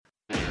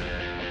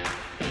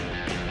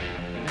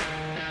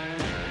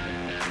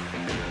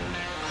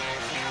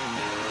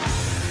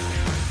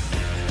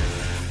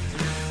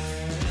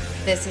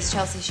This is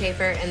Chelsea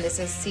Schaefer, and this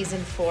is Season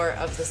 4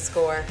 of The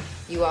Score.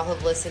 You all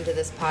have listened to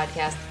this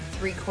podcast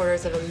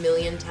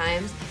 750,000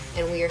 times,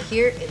 and we are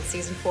here in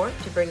Season 4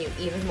 to bring you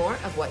even more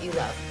of what you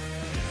love.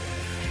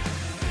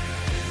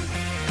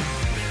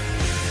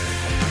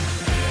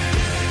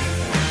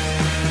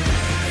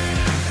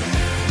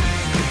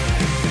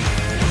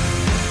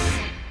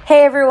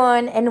 Hey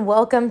everyone, and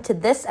welcome to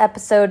this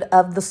episode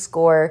of The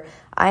Score.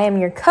 I am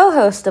your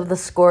co-host of The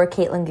Score,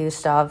 Caitlin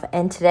Gustav,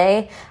 and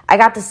today I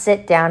got to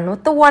sit down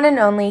with the one and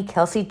only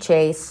Kelsie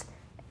Chace.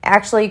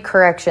 Actually,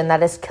 correction,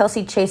 that is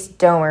Kelsie Chace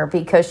Domer,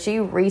 because she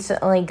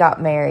recently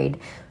got married.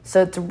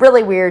 So it's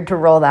really weird to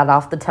roll that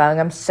off the tongue.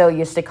 I'm so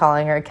used to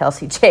calling her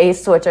Kelsie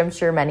Chace, which I'm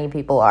sure many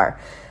people are.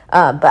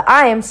 But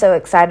I am so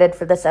excited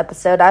for this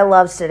episode. I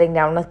love sitting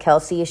down with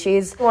Kelsie.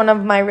 She's one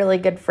of my really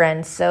good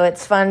friends, so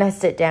it's fun to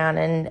sit down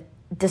and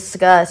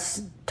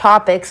discuss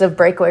topics of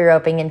breakaway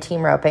roping and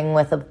team roping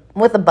with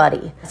a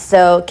buddy.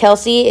 So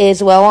Kelsie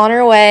is well on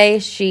her way.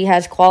 She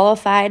has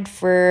qualified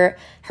for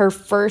her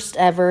first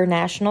ever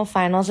national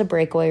finals of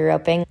breakaway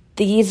roping.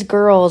 These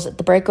girls,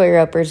 the breakaway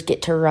ropers,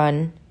 get to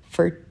run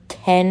for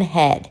 10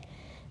 head.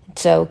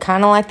 So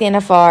kind of like the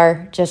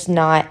NFR, just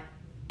not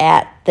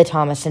at the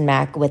Thomas and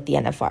Mack with the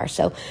NFR.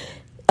 So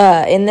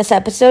in this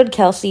episode,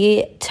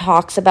 Kelsie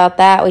talks about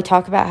that. We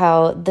talk about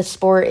how the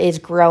sport is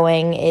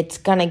growing. It's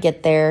going to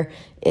get there.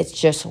 It's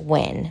just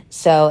when.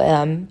 So,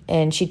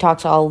 and she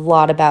talks a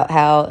lot about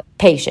how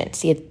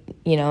patience,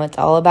 it's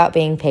all about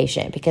being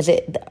patient because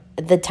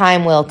the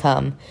time will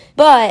come.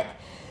 But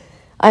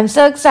I'm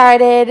so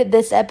excited.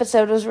 This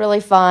episode was really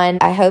fun.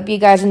 I hope you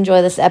guys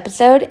enjoy this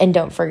episode. And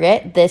don't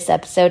forget, this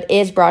episode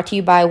is brought to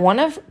you by one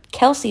of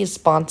Kelsie's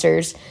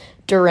sponsors,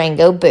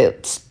 Durango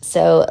Boots.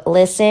 So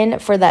listen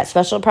for that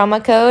special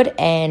promo code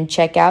and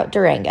check out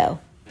Durango.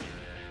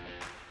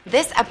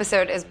 This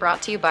episode is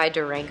brought to you by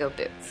Durango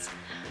Boots.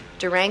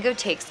 Durango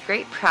takes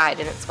great pride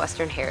in its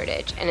Western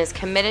heritage and is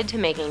committed to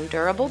making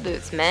durable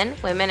boots men,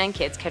 women, and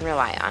kids can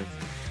rely on.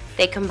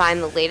 They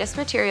combine the latest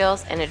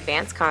materials and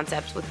advanced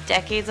concepts with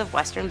decades of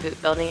Western boot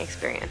building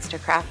experience to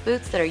craft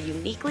boots that are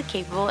uniquely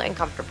capable and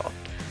comfortable.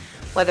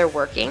 Whether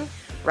working,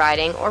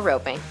 riding, or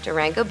roping,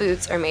 Durango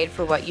boots are made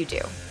for what you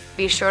do.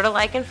 Be sure to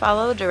like and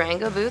follow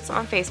Durango Boots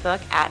on Facebook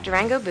at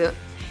Durango Boot,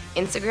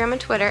 Instagram and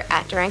Twitter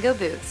at Durango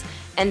Boots,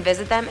 and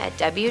visit them at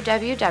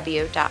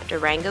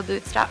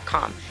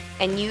www.durangoboots.com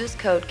and use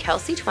code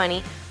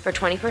Kelsie20 for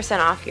 20%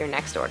 off your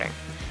next order.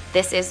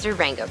 This is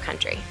Durango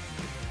Country.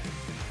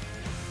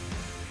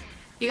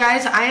 You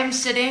guys, I am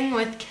sitting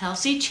with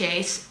Kelsie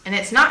Chace, and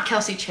it's not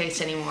Kelsie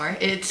Chace anymore.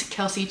 It's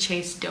Kelsie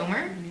Chace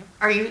Domer. Yep.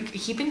 Are you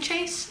keeping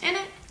Chace in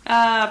it?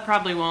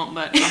 Probably won't,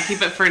 but I'll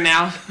keep it for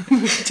now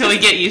until we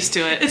get used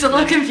to it. It's a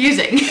little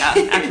confusing. Yeah,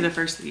 after the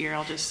first of the year,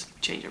 I'll just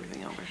change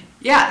everything over.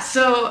 Yeah,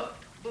 so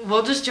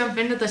we'll just jump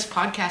into this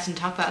podcast and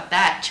talk about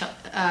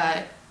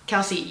that.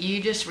 Kelsie,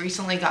 you just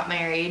recently got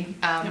married.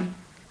 Yep.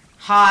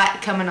 Hot,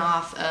 coming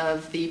off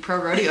of the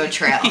pro rodeo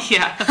trail.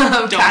 Yeah,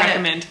 don't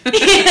recommend.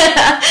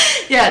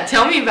 Yeah,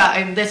 tell me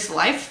about this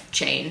life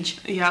change.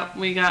 Yeah,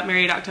 we got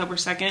married October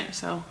 2nd,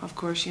 so of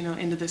course,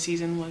 end of the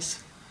season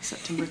was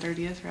September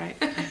 30th, right?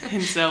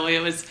 And so it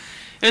was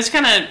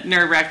kind of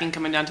nerve-wracking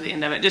coming down to the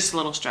end of it, just a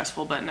little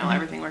stressful, but no,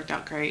 everything worked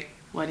out great.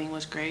 Wedding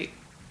was great.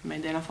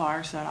 Made the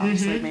NFR, so that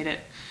obviously made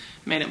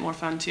it more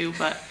fun too,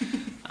 but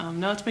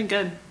no, it's been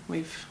good.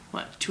 We've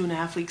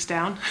 2.5 weeks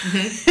down.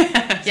 It's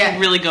been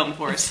really going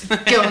for us.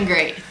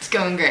 It's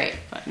going great.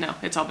 But no,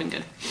 it's all been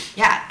good.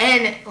 Yeah,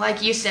 and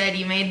like you said,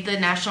 you made the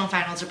national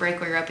finals of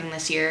breakaway roping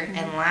this year,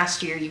 and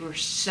last year you were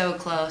so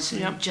close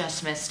and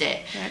just missed it.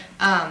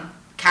 Right.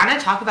 Kind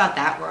of talk about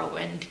that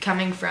whirlwind,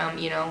 coming from,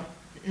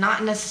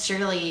 not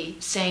necessarily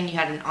saying you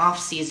had an off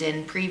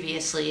season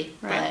previously,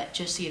 but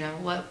just,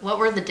 what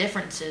were the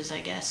differences, I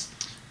guess?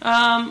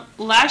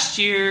 Last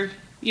year,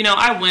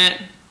 I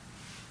went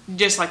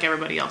just like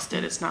everybody else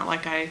did. It's not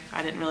like I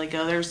didn't really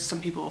go. There's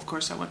some people, of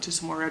course, I went to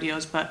some more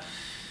rodeos, but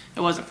it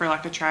wasn't for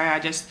like a try. I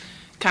just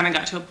kind of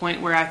got to a point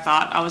where I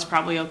thought I was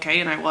probably okay,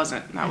 and I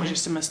wasn't. That was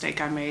just a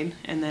mistake I made,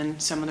 and then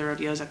some of the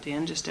rodeos at the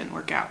end just didn't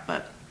work out,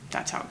 but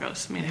that's how it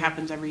goes. I mean, it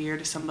happens every year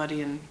to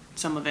somebody in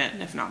some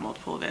event, if not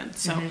multiple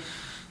events. So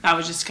that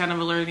was just kind of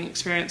a learning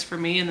experience for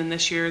me. And then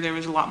this year there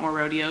was a lot more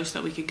rodeos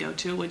that we could go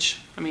to, which,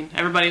 I mean,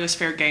 everybody was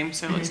fair game,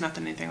 so it's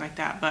nothing anything like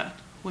that. But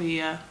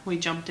we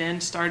jumped in,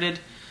 started,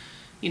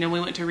 we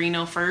went to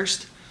Reno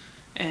first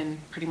and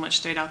pretty much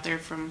stayed out there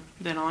from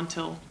then on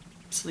till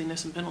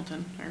Salinas and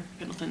Pendleton, or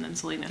Pendleton then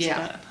Salinas.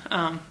 Yeah.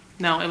 But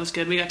no, it was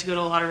good. We got to go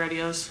to a lot of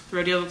rodeos.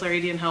 Rodeo with Larry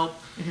D and Hope.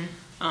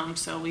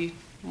 So we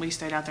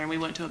stayed out there and we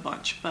went to a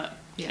bunch, but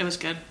it was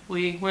good.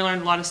 We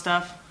learned a lot of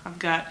stuff.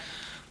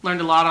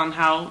 Learned a lot on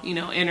how,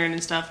 entering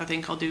and stuff. I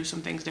think I'll do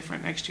some things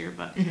different next year,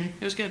 but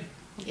it was good.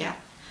 Yeah.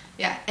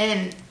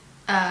 And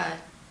I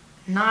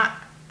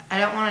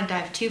don't want to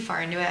dive too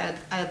far into it.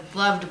 I'd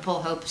love to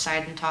pull Hope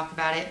aside and talk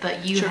about it,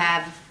 but you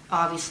have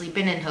obviously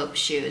been in Hope's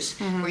shoes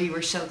where you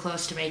were so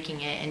close to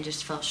making it and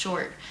just fell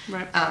short.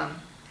 Right.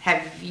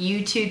 Have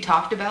you two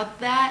talked about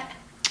that?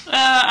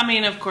 I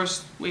mean, of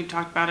course, we've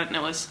talked about it, and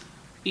it was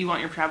you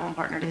want your traveling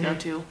partner to go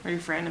to, or your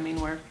friend. I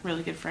mean, we're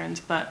really good friends,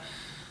 but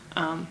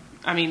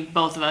I mean,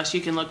 both of us,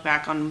 you can look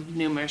back on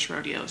numerous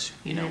rodeos,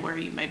 you know, where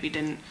you maybe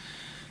didn't,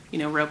 you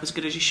know, rope as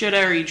good as you should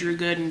have, or you drew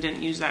good and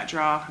didn't use that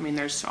draw. I mean,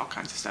 there's all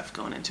kinds of stuff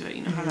going into it,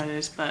 you know how that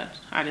is. But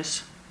I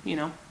just, you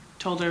know,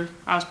 told her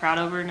I was proud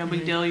of her. No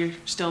big deal. You're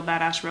still a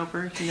badass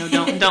roper. You know,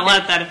 don't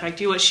let that affect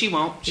you. Which she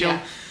won't. She'll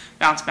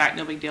bounce back.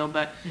 No big deal.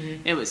 But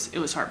it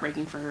was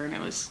heartbreaking for her, and it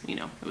was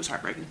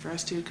heartbreaking for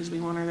us too, because we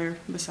want her there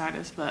beside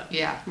us. But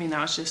I mean, that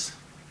was just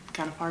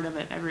kind of part of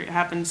it. It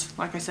happens,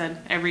 like I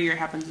said, every year it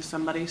happens to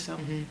somebody, so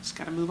just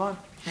gotta move on.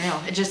 I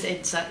know,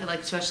 it's like,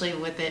 especially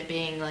with it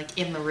being like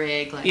in the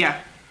rig, like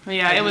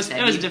it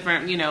was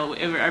different, you know.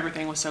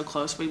 Everything was so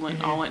close. We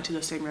all went to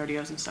the same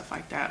rodeos and stuff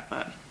like that,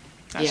 but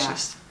that's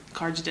just,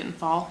 cards didn't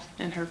fall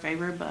in her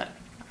favor. But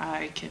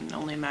I can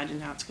only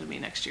imagine how it's going to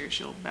be next year.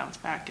 She'll bounce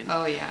back and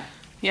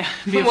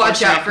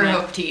watch out for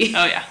Hope T.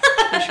 Oh yeah,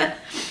 for sure.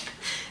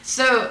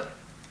 So,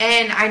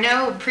 and I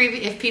know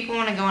if people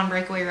want to go on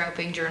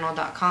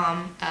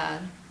breakawayropingjournal.com,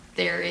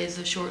 there is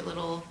a short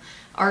little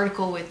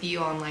article with you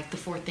on like the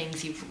 4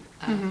 things you've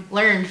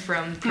learned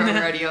from pro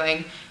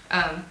rodeoing.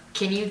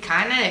 Can you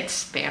kind of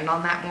expand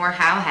on that more?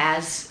 How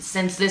has,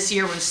 since this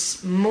year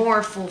was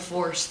more full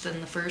force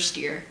than the first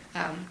year,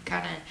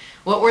 kind of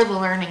what were the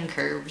learning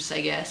curves,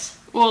 I guess?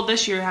 Well,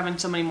 this year having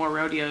so many more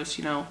rodeos,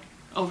 you know,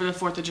 over the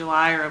 4th of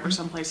July or over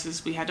some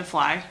places we had to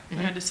fly. We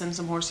had to send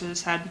some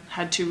horses,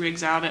 had 2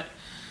 rigs out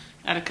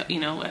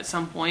at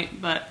some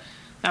point, but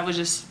that was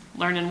just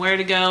learning where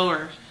to go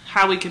or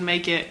how we could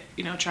make it,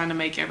 you know, trying to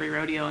make every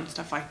rodeo and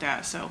stuff like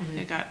that. So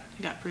it got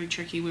pretty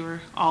tricky. We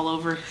were all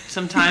over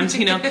sometimes,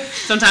 you know.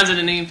 Sometimes I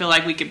didn't even feel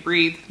like we could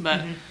breathe,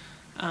 but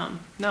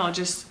no,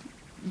 just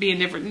being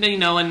different, you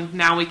know. And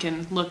now we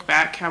can look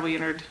back how we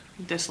entered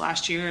this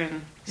last year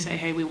and say,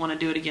 hey, we want to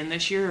do it again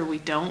this year, or we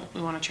don't.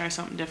 We want to try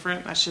something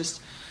different. That's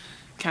just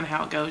kind of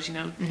how it goes, you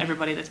know.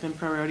 Everybody that's been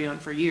pro rodeoing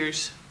for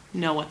years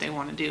know what they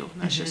want to do.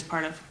 That's just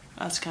part of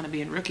us kind of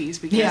being rookies,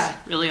 because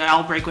really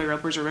all breakaway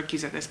ropers are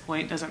rookies at this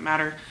point. Doesn't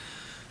matter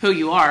who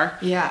you are.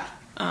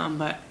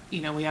 But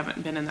you know, we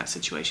haven't been in that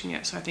situation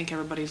yet, so I think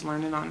everybody's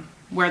learning on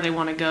where they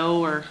want to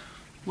go or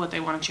what they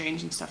want to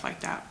change and stuff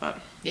like that. But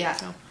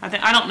so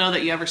I don't know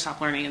that you ever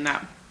stop learning in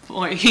that,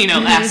 you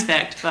know,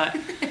 aspect. But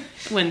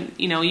when,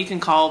 you know, you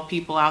can call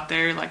people out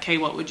there like, hey,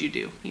 what would you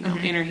do? You know,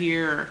 enter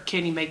here, or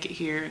can you make it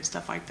here, and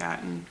stuff like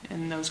that.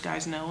 And those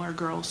guys know, or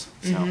girls.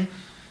 So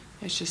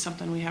it's just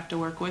something we have to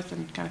work with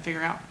and kind of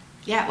figure out.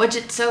 Yeah, which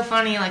it's so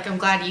funny, like, I'm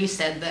glad you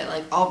said that,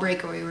 like, all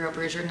breakaway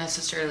ropers are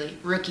necessarily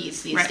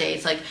rookies these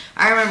days. Like,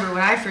 I remember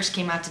when I first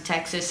came out to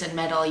Texas and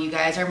met all you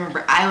guys, I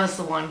remember I was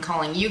the one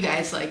calling you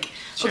guys, like,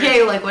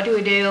 okay, like, what do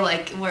we do?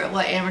 Like,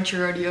 what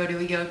amateur rodeo do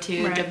we go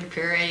to?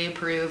 WPRA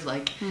approved,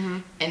 like,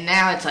 and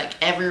now it's like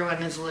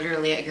everyone is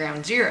literally at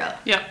ground zero.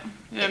 I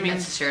mean,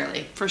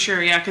 necessarily. For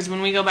sure, yeah, because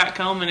when we go back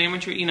home and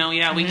amateur, you know,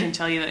 we can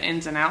tell you the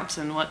ins and outs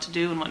and what to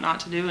do and what not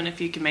to do, and if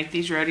you can make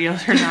these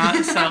rodeos or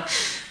not, so...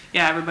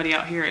 Yeah, everybody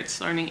out here,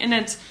 it's learning. And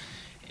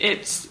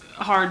it's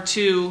hard,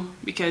 too,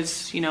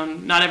 because, you know,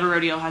 not every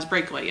rodeo has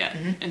breakaway yet.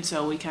 And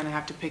so we kind of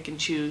have to pick and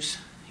choose,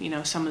 you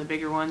know, some of the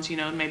bigger ones. You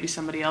know, maybe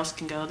somebody else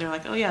can go. They're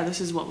like, oh, yeah, this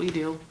is what we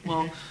do.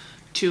 Well,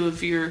 2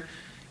 of your,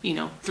 you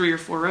know, 3 or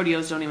 4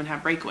 rodeos don't even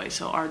have breakaway,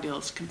 so our deal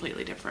is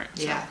completely different.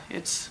 So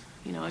it's,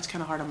 you know, it's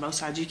kind of hard on both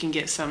sides. You can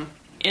get some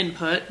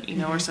input, you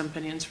know, or some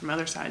opinions from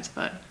other sides,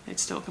 but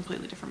it's still a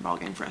completely different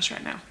ballgame for us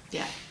right now.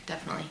 Yeah,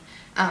 definitely.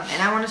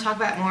 And I want to talk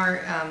about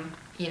more...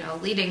 you know,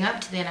 leading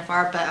up to the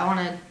NFR, but I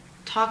want to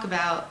talk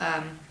about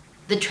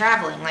the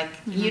traveling. Like,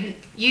 you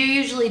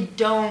usually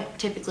don't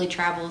typically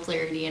travel with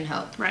Larry and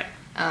Hope. Right.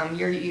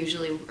 You're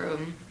usually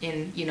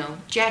in, you know,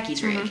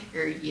 Jackie's rig,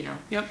 or, you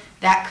know,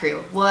 that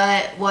crew.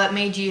 What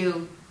made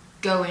you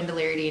go into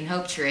Larry and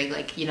Hope's rig?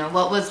 Like, you know,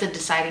 what was the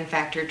deciding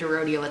factor to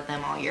rodeo with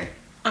them all year?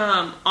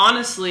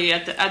 Honestly,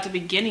 at the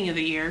beginning of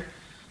the year,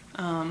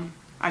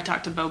 I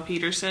talked to Bo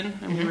Peterson,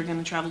 and we were going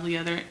to travel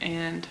together,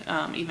 and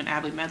even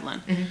Abby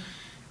Medlin.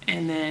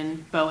 And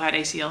then Bo had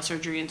ACL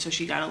surgery, and so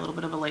she got a little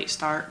bit of a late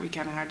start. We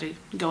kind of had to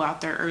go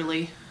out there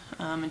early,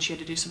 and she had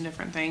to do some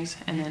different things.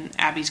 And then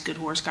Abby's good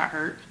horse got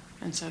hurt,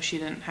 and so she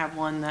didn't have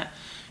one that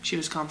she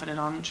was confident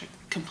on, which I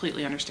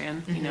completely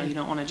understand. You know, you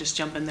don't want to just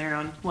jump in there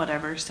on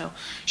whatever. So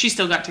she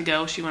still got to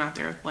go. She went out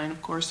there with Blaine,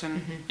 of course,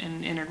 and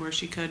entered where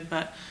she could.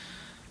 But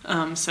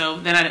so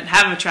then I didn't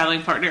have a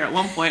traveling partner at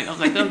one point. I was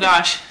like, oh,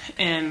 gosh.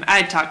 And I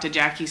had talked to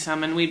Jackie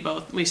some, and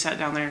we sat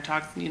down there and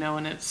talked, you know,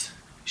 and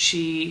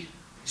she's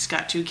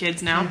got 2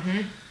 kids now,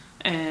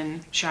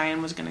 and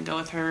Cheyenne was going to go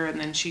with her, and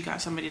then she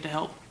got somebody to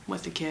help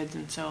with the kids,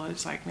 and so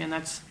it's like, man,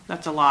 that's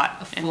a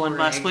lot in one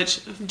bus,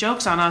 which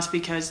joke's on us,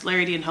 because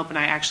Larry D and Hope and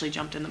I actually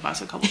jumped in the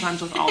bus a couple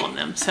times with all of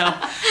them, so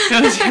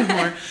it was even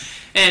more.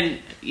 And,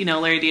 you know,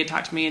 Larry D had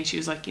talked to me, and she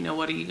was like, you know,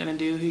 what are you going to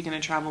do? Who are you going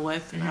to travel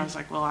with? And I was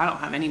like, well, I don't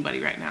have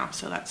anybody right now,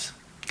 so that's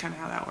kind of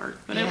how that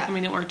worked. But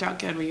it worked out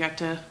good. We got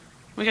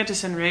to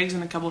send rigs,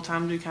 and a couple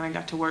times we kind of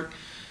got to work,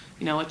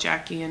 you know, with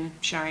Jackie and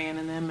Cheyenne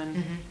and them,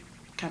 and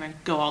kind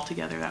of go all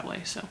together that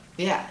way. So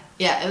Yeah,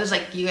 it was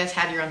like you guys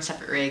had your own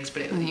separate rigs,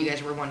 but you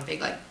guys were one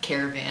big like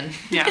caravan.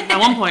 Yeah, at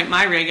one point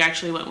my rig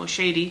actually went with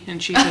Shady,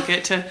 and she took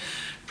it to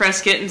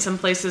Prescott and some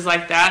places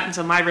like that, and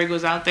so my rig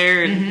was out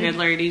there, and we had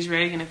Larry D's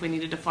rig, and if we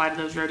needed to fly to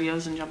those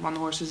rodeos and jump on the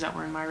horses that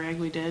were in my rig,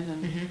 we did,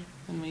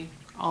 and we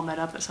all met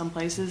up at some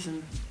places,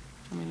 and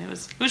I mean it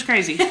was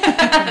crazy.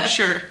 I'm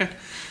sure.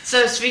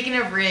 So speaking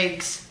of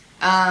rigs,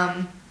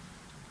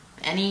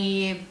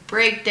 any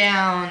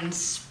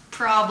breakdowns,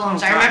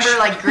 problems? Oh, I remember gosh.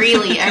 like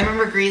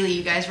Greeley.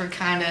 You guys were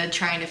kind of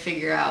trying to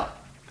figure out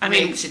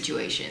rig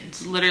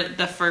situations. Literally,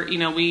 the first,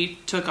 we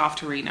took off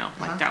to Reno.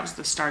 Like, that was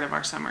the start of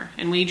our summer.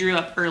 And we drew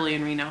up early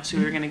in Reno. So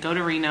we were going to go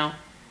to Reno.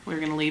 We were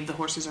going to leave the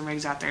horses and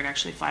rigs out there and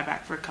actually fly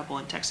back for a couple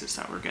in Texas.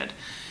 So we're good.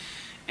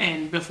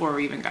 And before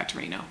we even got to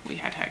Reno, we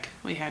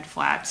had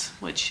flats,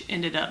 which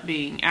ended up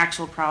being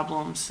axle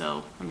problems.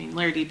 So,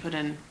 Larry D put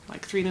in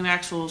like 3 new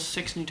axles,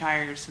 6 new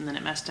tires, and then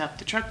it messed up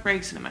the truck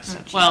brakes and it messed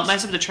it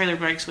messed up the trailer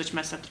brakes, which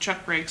messed up the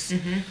truck brakes.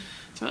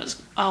 So it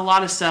was a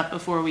lot of stuff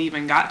before we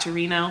even got to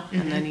Reno.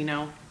 And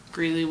then,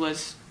 Greeley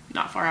was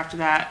not far after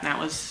that, and that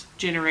was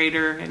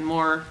generator and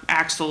more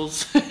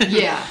axles.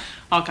 Yeah.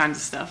 All kinds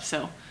of stuff.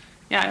 So,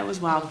 yeah, it was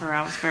wild for her.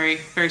 It was very,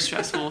 very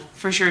stressful.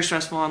 For sure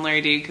stressful on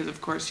Larry D because,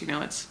 of course,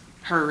 it's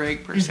her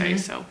rig per se.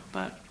 So,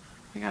 but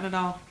we got it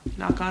all,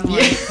 knock on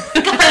wood.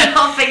 Yeah. Got it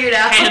all figured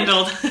out.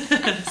 Handled.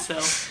 So.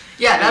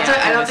 Yeah, that's what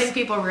I don't think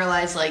people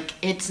realize. Like,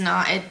 it's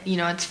not,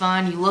 it's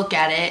fun. You look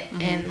at it,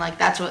 and like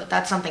that's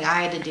something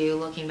I had to do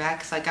looking back.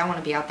 Cause like I want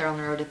to be out there on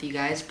the road with you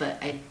guys,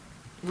 but I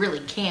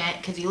really can't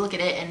because you look at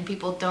it and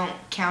people don't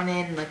count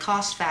in the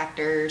cost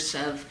factors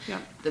of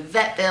the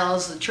vet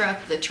bills, the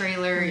truck, the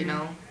trailer.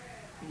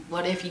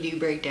 What if you do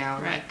break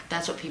down? Right. Like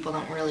that's what people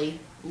don't really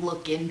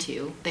look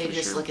into. They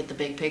just look at the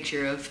big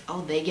picture of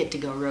they get to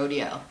go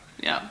rodeo.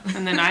 Yeah,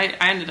 and then I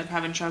ended up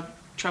having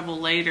trouble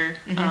later.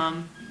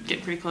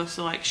 Getting pretty close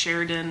to like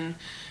Sheridan,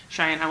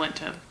 Cheyenne. I went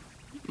to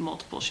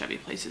multiple Chevy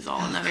places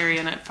all in that area,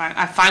 and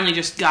I finally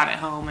just got it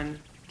home and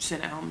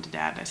sent it home to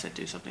Dad. I said,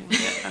 do something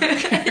with it. I don't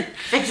care.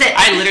 Fix it.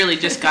 I literally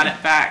just got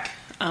it back.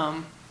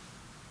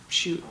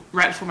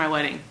 Right before my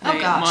wedding.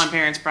 Gosh. Mom and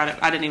parents brought it.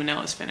 I didn't even know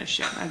it was finished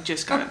yet. I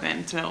just got it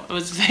then. So it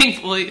was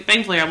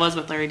thankfully I was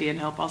with Larry D and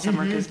help all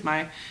summer because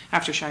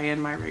after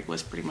Cheyenne, my rig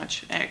was pretty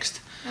much X'd.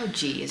 Oh,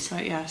 geez.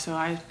 But yeah, so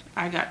I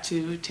got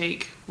to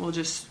take,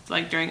 just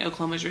like during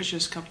Oklahoma's Rich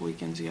just a couple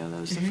weekends ago, that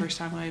was the first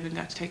time I even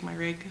got to take my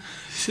rig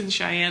since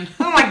Cheyenne.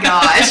 Oh my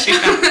gosh.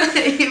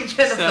 You've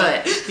been a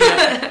foot.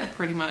 Yeah,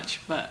 pretty much.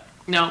 But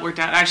no, it worked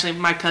out. Actually,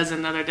 my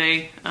cousin the other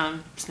day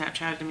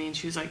Snapchatted me and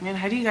she was like, man,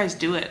 how do you guys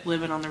do it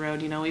living on the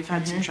road? We've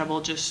had some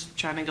trouble just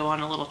trying to go on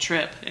a little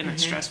trip and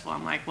it's stressful.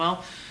 I'm like,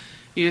 well,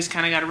 you just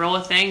kind of got to roll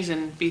with things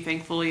and be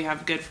thankful you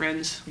have good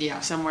friends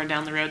somewhere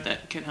down the road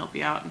that can help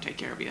you out and take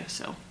care of you.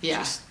 So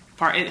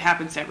it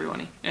happens to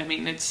everyone.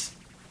 It's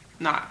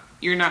not,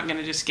 you're not going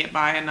to just get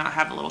by and not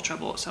have a little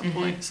trouble at some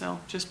point. So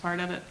just part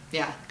of it.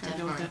 Yeah, gotta definitely.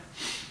 go with it.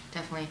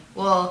 Definitely.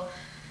 Well,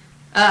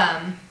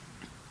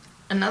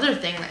 another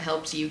thing that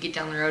helps you get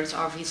down the road is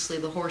obviously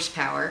the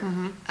horsepower,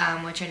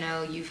 which I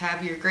know you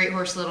have your great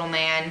horse, Little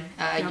Man.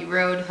 You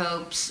rode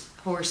Hope's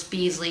horse,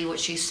 Beasley,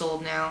 which she's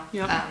sold now.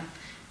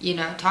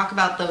 Talk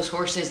about those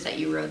horses that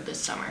you rode this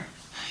summer.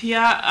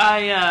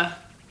 Yeah,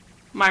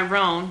 my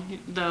roan,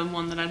 the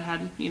one that I'd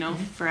had,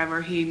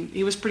 forever,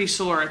 he was pretty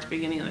sore at the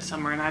beginning of the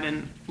summer,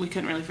 and we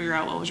couldn't really figure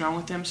out what was wrong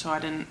with him, so I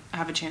didn't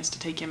have a chance to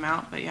take him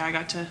out. But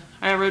yeah,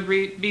 I rode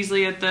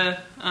Beasley at the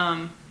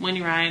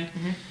Winnie Ride,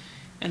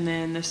 and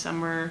then this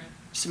summer,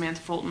 Samantha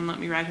Fulton let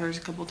me ride hers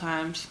a couple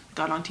times,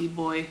 got on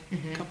T-Boy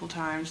a couple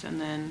times, and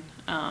then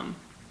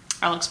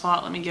Alex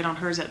Spot let me get on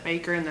hers at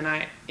Baker, and then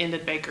I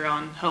ended Baker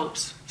on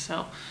Hope's.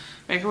 So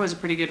Baker was a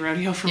pretty good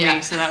rodeo for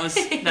me, so I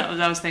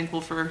was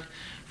thankful for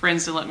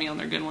friends to let me on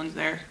their good ones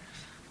there.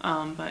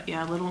 But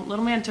yeah,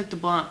 little man took the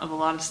blunt of a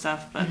lot of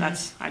stuff, but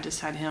I just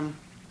had him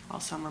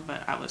all summer.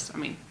 But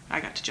I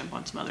got to jump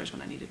on some others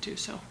when I needed to.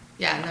 So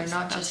yeah, and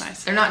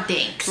nice. They're not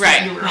dinks.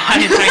 Right. You were on.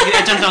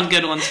 I jumped on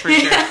good ones for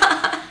sure.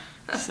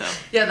 So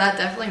yeah, that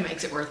definitely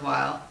makes it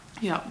worthwhile.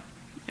 Yep.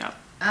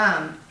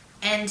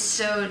 And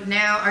so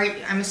now,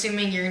 I'm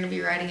assuming you're going to be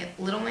riding at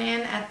Little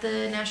Man at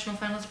the National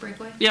Finals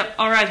Breakaway? Yep,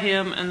 I'll ride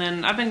him, and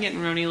then I've been getting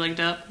Roni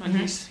legged up, and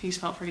he's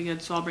felt pretty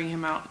good, so I'll bring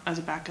him out as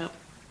a backup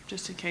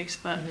just in case.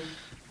 But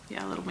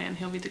yeah, Little Man,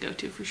 he'll be the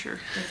go-to for sure.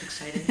 That's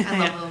exciting. I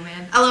love Little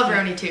Man. I love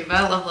Roni too, but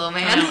I love Little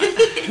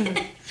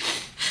Man.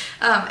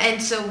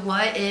 And so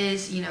what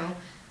is,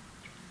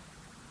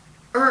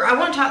 or I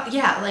want to talk,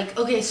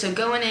 okay, so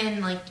going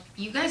in,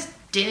 you guys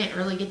didn't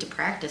really get to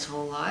practice a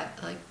whole lot.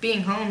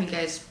 Being home, you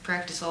guys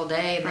practice all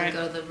day and then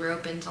go to the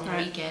ropings on the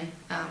weekend.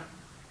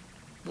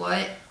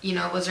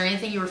 Was there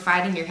anything you were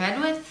fighting your head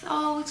with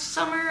all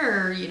summer,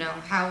 or,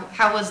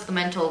 how was the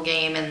mental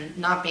game and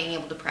not being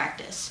able to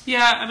practice?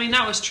 Yeah,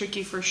 that was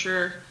tricky for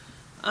sure.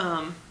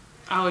 I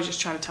always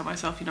just try to tell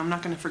myself, I'm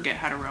not going to forget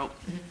how to rope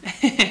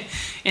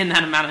in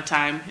that amount of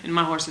time, and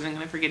my horse isn't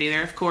going to forget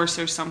either. Of course,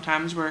 there's some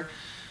times where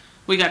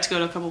we got to go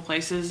to a couple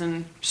places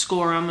and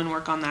score them and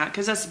work on that,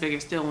 because that's the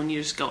biggest deal when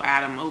you just go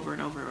at them over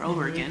and over and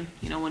over again.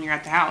 You know, when you're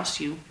at the house,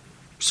 you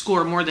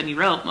score more than you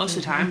rope most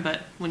of the time,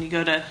 but when you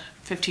go to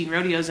 15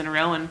 rodeos in a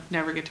row and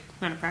never get to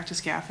run a practice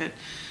calf, it,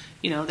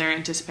 you know, they're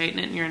anticipating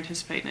it and you're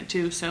anticipating it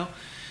too. So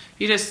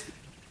you just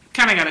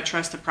kind of got to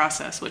trust the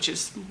process, which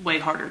is way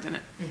harder than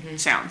it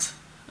sounds.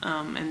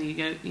 And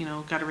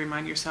you got to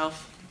remind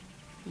yourself,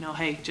 you know,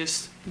 hey,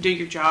 just do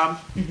your job,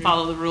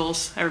 follow the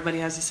rules. Everybody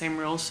has the same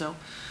rules, so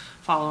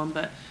follow them.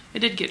 But it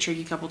did get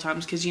tricky a couple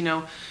times because, you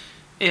know,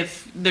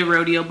 if the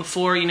rodeo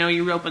before, you know,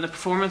 you rope in the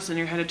performance and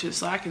you're headed to the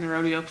slack, and the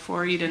rodeo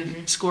before you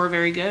didn't score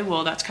very good,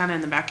 well, that's kind of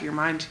in the back of your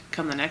mind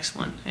come the next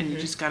one. And you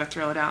just got to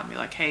throw it out and be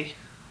like, hey,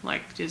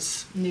 like,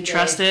 just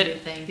trust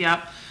it.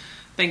 Yep.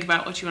 Think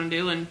about what you want to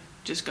do and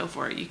just go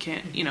for it. You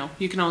can't, you know,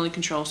 you can only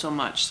control so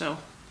much. So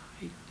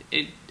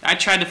I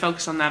tried to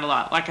focus on that a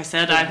lot. Like I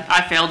said,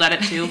 I failed at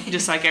it too,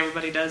 just like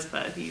everybody does,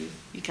 but you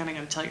kind of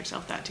got to tell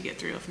yourself that to get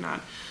through. If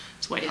not,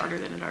 it's way harder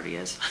than it already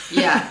is.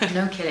 Yeah,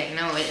 no kidding.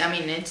 No, I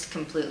mean, it's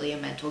completely a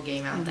mental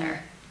game out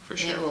there. For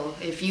sure. It will,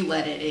 if you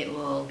let it, it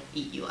will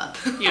eat you up.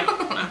 Yeah,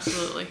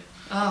 absolutely.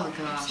 Oh,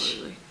 gosh.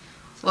 Absolutely.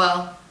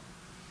 Well,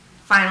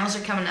 finals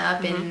are coming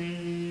up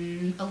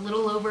in a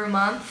little over a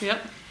month.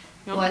 Yep.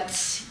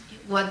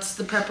 What's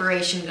the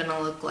preparation going to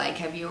look like?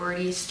 Have you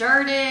already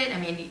started? I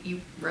mean,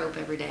 you rope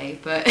every day,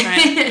 but...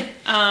 Right.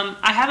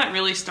 I haven't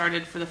really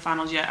started for the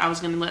finals yet. I was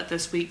going to let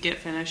this week get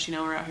finished. You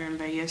know, we're out here in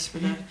Vegas for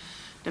the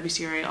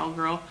WCRA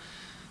All-Girl.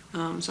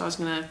 So I was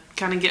going to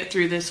kind of get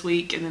through this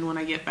week, and then when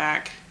I get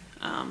back,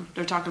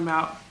 they're talking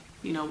about,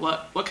 you know,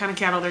 what kind of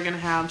cattle they're going to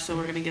have, so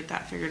we're going to get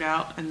that figured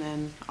out, and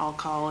then I'll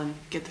call and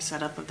get the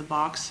setup of the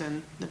box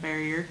and the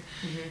barrier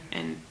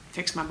and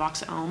fix my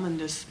box at home and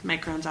just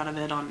make runs out of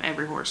it on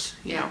every horse.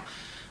 You know,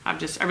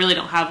 I really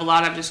don't have a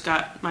lot. I've just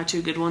got my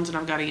 2 good ones and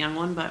I've got a young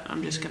one, but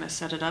I'm just going to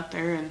set it up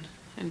there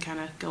and kind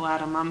of go at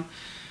them.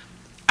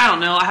 I don't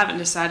know. I haven't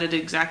decided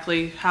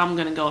exactly how I'm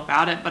going to go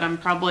about it, but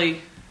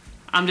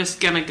I'm just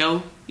going to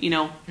go, you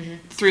know,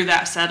 through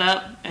that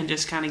setup and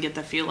just kind of get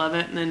the feel of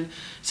it, and then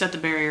set the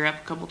barrier up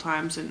a couple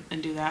times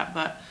and do that.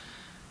 But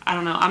I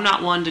don't know. I'm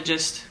not one to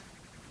just,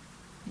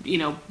 you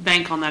know,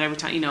 bank on that every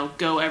time, you know,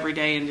 go every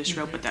day and just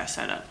rope with that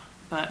setup.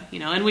 But, you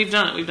know, and we've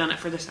done it. We've done it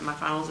for the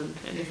semifinals and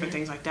different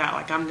things like that.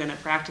 Like, I'm going to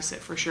practice it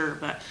for sure,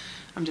 but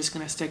I'm just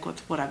going to stick with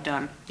what I've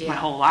done my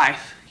whole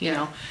life, you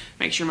know,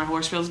 make sure my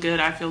horse feels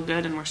good, I feel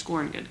good, and we're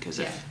scoring good. Because,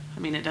 it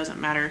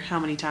doesn't matter how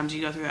many times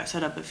you go through that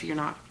setup. If you're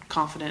not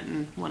confident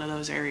in one of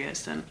those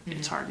areas, then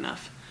it's hard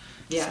enough.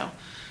 Yeah. So,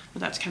 but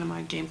that's kind of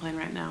my game plan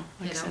right now.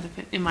 Like I said,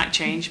 it might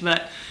change,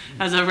 but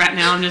as of right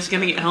now, I'm just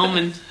going to get home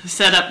and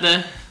set up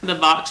the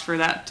box for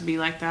that to be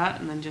like that,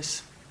 and then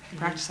just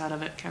practice out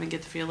of it, kind of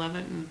get the feel of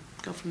it, and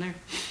go from there.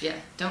 Yeah,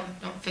 don't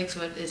fix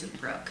what isn't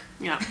broke.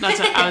 Yeah,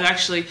 that's I was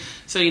actually,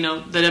 so, you know,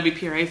 the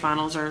WPRA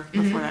finals are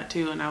before that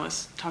too, and I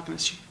was talking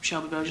to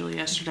Shelby Bogley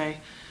yesterday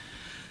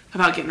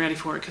about getting ready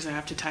for it because I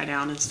have to tie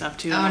down and stuff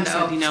too. And I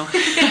said, you know,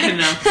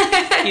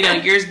 you know,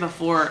 years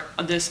before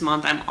this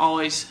month, I'm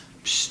always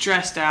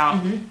stressed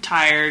out,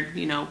 tired,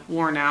 you know,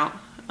 worn out,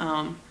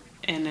 and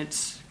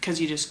it's because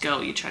you just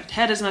go, you try to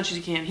head as much as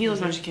you can, heel as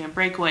much as you can,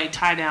 break away,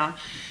 tie down.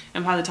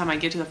 And by the time I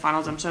get to the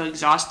finals, I'm so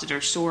exhausted or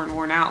sore and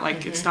worn out,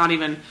 like it's not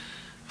even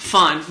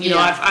fun. You know,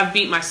 I've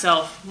beat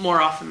myself more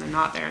often than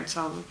not there. And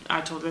so I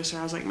told her,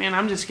 I was like, man,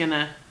 I'm just going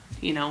to,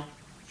 you know,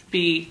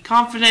 be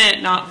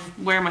confident, not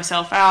wear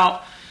myself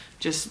out,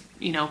 just,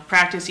 you know,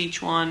 practice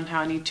each one how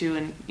I need to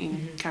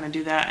and kind of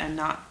do that and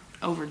not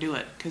overdo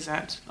it, because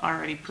that's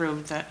already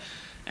proved that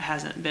it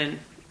hasn't been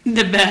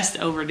the best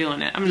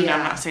overdoing it. I mean,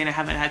 I'm not saying I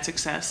haven't had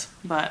success,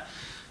 but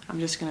I'm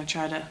just going to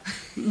try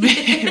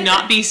to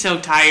not be so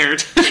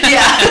tired.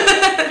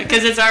 Yeah.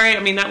 Because it's already,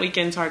 I mean, that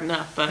weekend's hard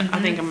enough, but I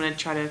think I'm going to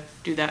try to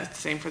do that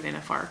same for the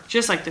NFR.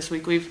 Just like this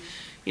week, we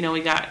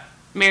got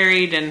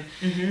married and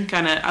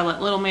kind of, I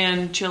let little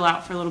man chill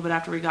out for a little bit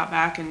after we got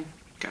back and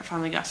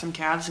finally got some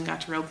calves and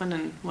got to roping.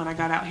 And when I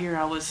got out here,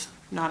 I was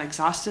not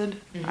exhausted.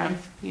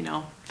 I've, you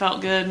know,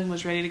 felt good and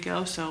was ready to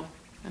go. So,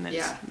 and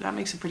that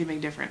makes a pretty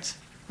big difference.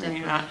 Definitely.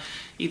 You're not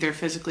either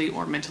physically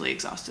or mentally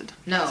exhausted.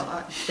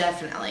 No,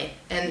 definitely.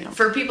 And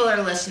for people that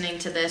are listening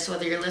to this,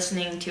 whether you're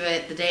listening to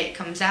it the day it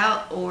comes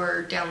out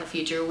or down the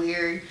future,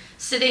 we're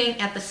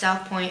sitting at the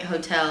South Point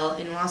Hotel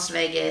in Las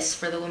Vegas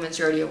for the Women's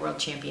Rodeo World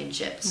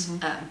Championships,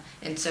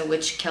 and so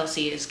which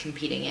Kelsie is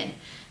competing in.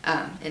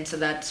 And so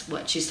that's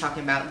what she's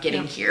talking about,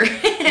 getting here.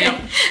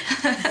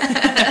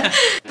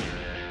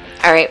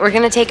 All right, we're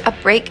going to take a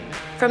break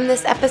from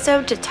this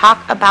episode to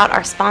talk about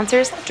our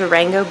sponsors,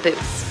 Durango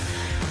Boots.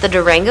 The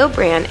Durango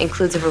brand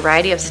includes a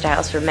variety of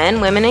styles for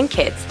men, women, and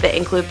kids that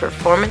include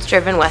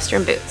performance-driven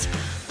Western boots,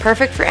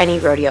 perfect for any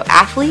rodeo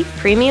athlete,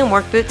 premium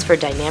work boots for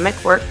dynamic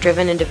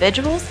work-driven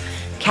individuals,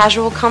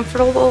 casual,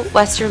 comfortable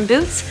Western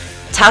boots,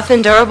 tough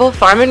and durable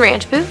farm and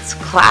ranch boots,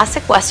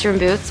 classic Western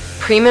boots,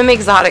 premium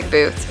exotic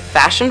boots,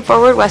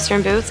 fashion-forward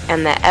Western boots,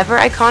 and the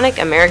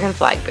ever-iconic American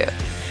flag boot.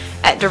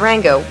 At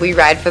Durango, we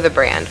ride for the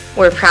brand.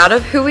 We're proud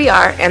of who we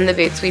are and the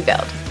boots we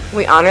build.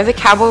 We honor the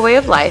cowboy way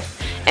of life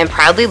and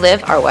proudly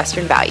live our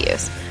Western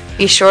values.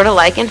 Be sure to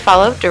like and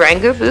follow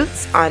Durango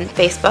Boots on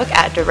Facebook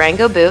at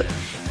Durango Boot,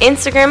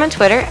 Instagram and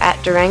Twitter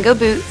at Durango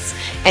Boots,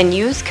 and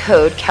use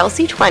code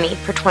Kelsie20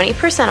 for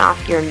 20%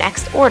 off your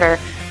next order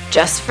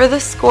just for the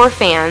Score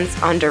fans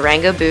on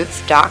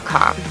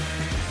DurangoBoots.com.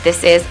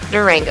 This is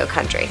Durango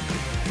Country.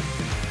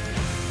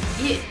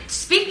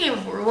 Speaking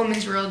of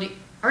women's rodeo,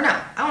 or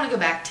no, I want to go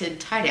back to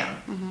tie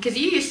down, because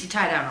you used to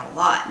tie down a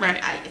lot.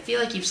 Right. I feel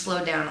like you've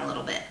slowed down a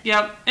little bit.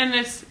 Yep,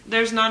 and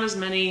there's not as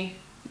many,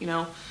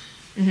 I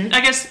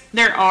guess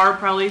there are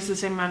probably the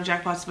same amount of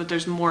jackpots, but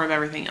there's more of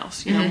everything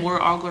else. More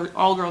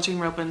all-girl team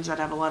ropings that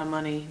have a lot of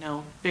money,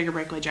 bigger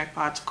breakaway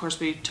jackpots. Of course,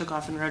 we took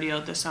off in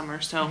rodeo this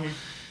summer, so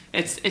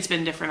it's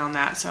been different on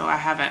that. So I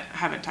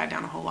haven't tied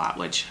down a whole lot,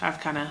 which I've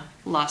kind of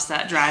lost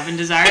that drive and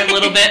desire a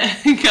little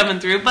bit coming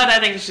through. But I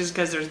think it's just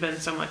because there's been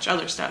so much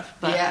other stuff.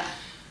 But yeah.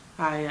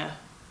 I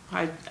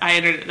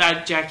entered.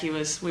 Jackie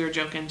we were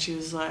joking. She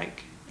was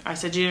like, I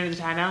said, "Did you enter the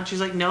tie down?" She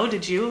was like, "No,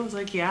 did you?" I was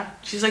like, "Yeah."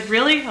 She's like,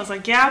 "Really?" I was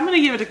like, "Yeah, I'm gonna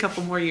give it a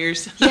couple more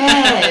years."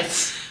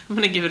 Yes. I'm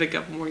gonna give it a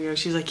couple more years.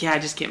 She's like, "Yeah, I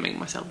just can't make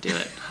myself do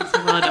it." I was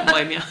like, "Well, I don't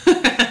blame you."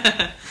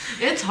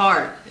 It's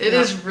hard. It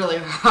is really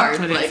hard.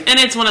 And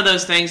it's one of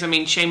those things. I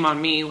mean, shame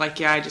on me. Like,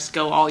 yeah, I just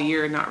go all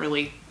year and not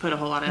really put a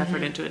whole lot of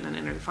effort into it and then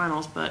enter the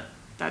finals. But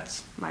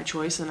that's my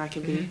choice, and I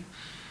can be,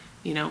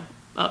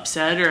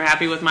 upset or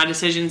happy with my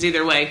decisions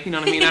either way. You know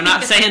what I mean? I'm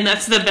not saying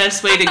that's the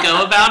best way to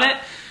go about it,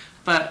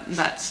 but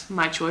that's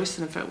my choice.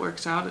 And if it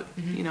works out,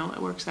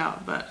 it works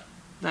out. But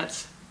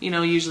that's,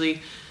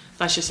 usually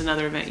that's just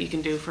another event you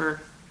can do for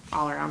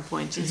all around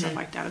points and stuff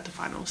like that at the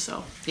finals.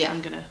 So yeah.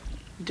 I'm going to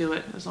do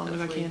it as long as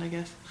I can, I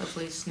guess.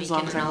 Hopefully sneak as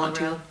long in as an I want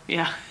to.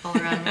 Yeah.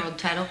 all-around world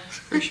title.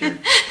 For sure.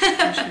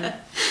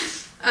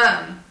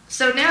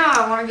 So now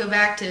I want to go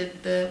back to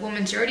the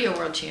Women's Rodeo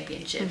World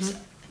Championships.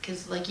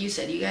 Because like you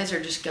said, you guys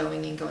are just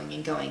going and going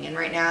and going. And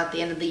right now, at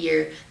the end of the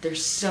year,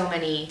 there's so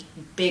many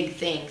big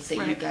things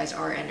that you guys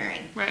are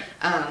entering. Right.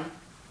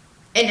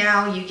 And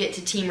now you get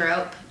to team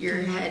rope.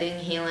 You're heading,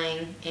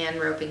 heeling, and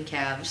roping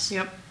calves.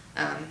 Yep.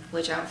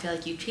 Which I don't feel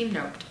like you team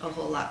roped a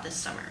whole lot this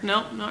summer.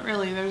 Nope, not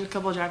really. There's a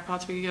couple of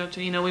jackpots we could go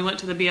to. We went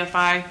to the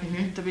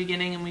BFI at the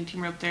beginning and we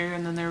team roped there,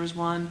 and then there was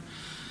one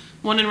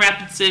in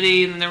Rapid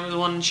City, and then there was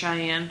one in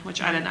Cheyenne,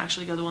 which I didn't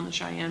actually go to the one in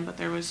Cheyenne, but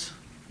there was,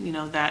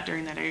 that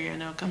during that area. I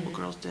know a couple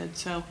girls did.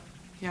 So,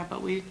 yeah,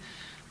 but there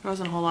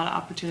wasn't a whole lot of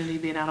opportunity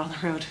being out on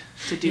the road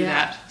to do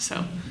that.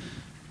 So,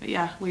 but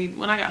yeah,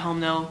 when I got home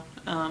though,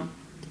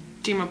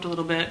 team roped a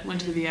little bit, went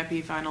to the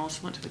VIP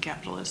finals, went to the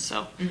Capitalists,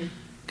 so.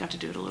 Got to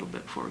do it a little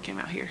bit before we came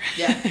out here.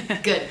 Yeah,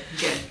 good.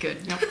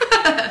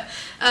 Yep.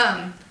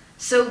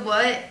 So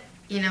what,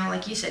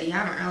 like you said, you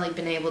haven't really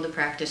been able to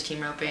practice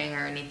team roping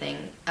or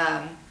anything,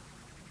 and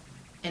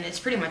it's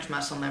pretty much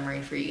muscle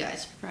memory for you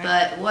guys. Right.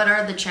 But what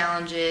are the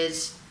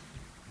challenges,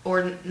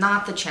 or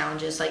not the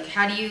challenges, like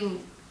how do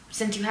you,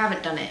 since you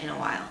haven't done it in a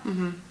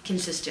while,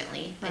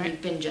 consistently, and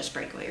you've been just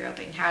breakaway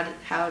roping,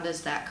 how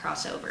does that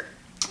cross over?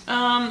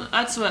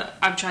 That's what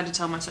I've tried to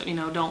tell myself,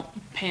 don't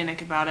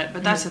panic about it.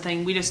 But that's the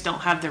thing, we just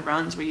don't have the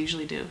runs we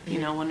usually do.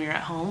 When you're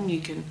at home,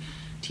 you can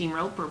team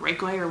rope or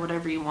breakaway or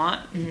whatever you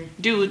want,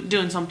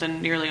 doing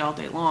something nearly all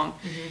day long.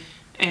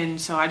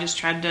 And so I just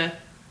tried to,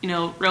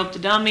 rope the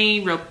dummy,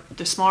 rope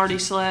the smarty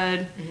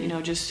sled,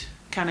 just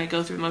kind of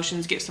go through the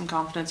motions, get some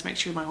confidence, make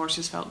sure my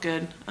horses felt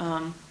good.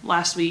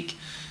 Last week,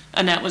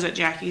 Annette was at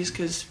Jackie's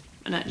because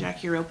Annette and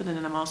Jackie are roping, and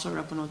then I'm also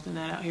roping with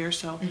Annette out here.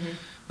 So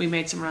we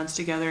made some runs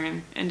together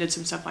and did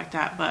some stuff like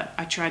that. But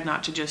I tried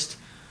not to just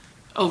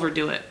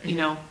overdo it,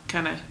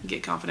 kind of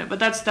get confident. But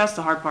that's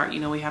the hard part.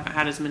 We haven't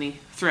had as many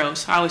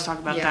throws. I always talk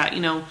about that.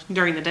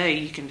 During the day,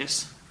 you can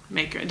just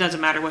make it. It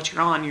doesn't matter what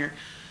you're on. You're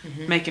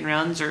making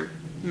runs or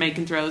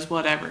making throws,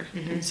 whatever.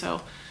 And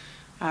so,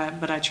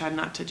 but I tried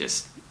not to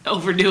just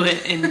overdo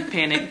it and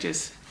panic.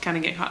 Just kind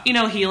of get caught.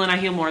 Heeling. I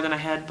heel more than I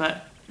had,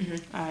 but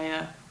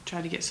I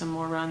tried to get some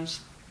more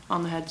runs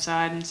on the head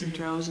side and some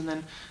throws, and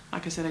then,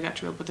 like I said, I got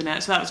to rope with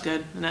Annette, so that was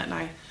good. Annette and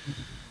I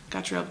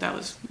got to rope. That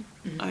was,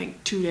 I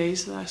think, 2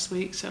 days last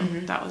week, so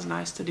that was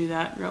nice to do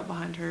that, rope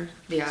behind her.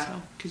 Yeah.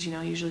 So, because,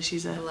 usually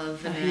she's a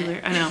Annette.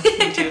 healer. I know,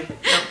 me too.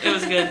 So, it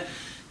was good.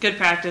 Good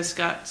practice,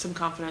 got some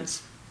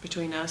confidence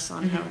between us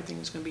on how everything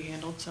was going to be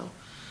handled, so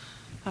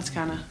that's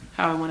kind of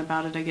how I went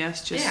about it, I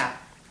guess. Just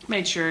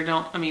made sure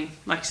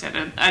like I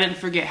said, I didn't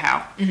forget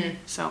how.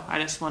 So I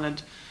just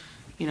wanted,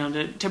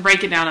 to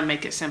break it down and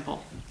make it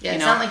simple. Yeah,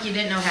 it's not like you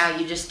didn't know how,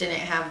 you just didn't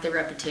have the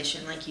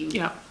repetition like you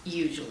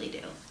usually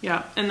do.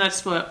 Yeah, and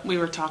that's what we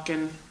were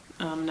talking,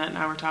 Nat and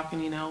I were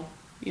talking,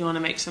 you want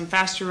to make some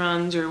faster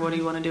runs, or what do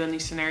you want to do in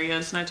these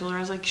scenarios? And I told her, I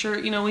was like, sure,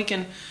 we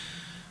can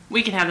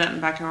have that in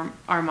the back of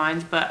our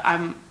minds, but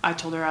I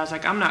told her, I was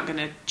like, I'm not going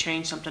to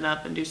change something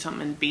up and do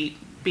something and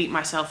beat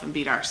myself and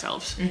beat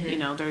ourselves.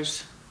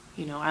 There's,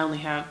 I only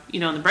have, in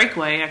the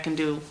breakaway, I can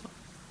do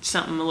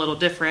something a little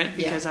different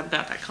because I've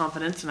got that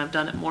confidence and I've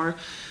done it more.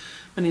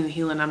 But in the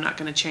healing, I'm not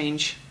going to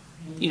change,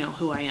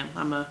 who I am.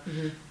 I'm a,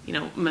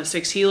 I'm a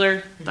 6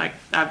 healer. Like,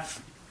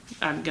 I've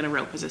I'm going to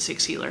rope as a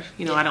 6 heeler.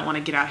 You know, I don't want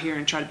to get out here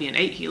and try to be an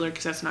 8 heeler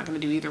because that's not going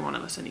to do either one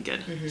of us any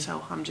good.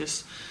 So I'm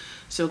just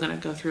still going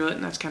to go through it,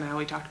 and that's kind of how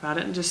we talked about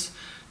it. And just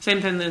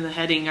same thing in the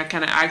heading. I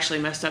actually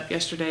messed up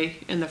yesterday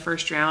in the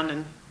first round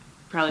and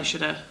probably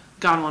should have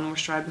gone one more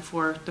stride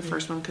before the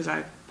first one because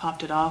I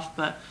popped it off,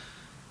 but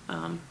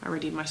I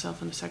redeemed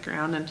myself in the second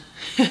round and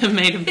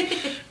made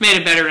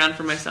a better run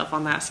for myself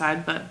on that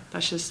side. But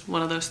that's just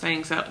one of those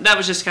things that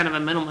was just kind of a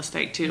mental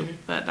mistake too.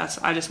 But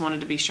I just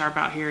wanted to be sharp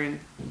out here and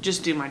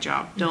just do my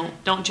job.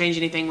 Don't change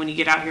anything when you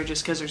get out here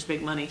just because there's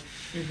big money.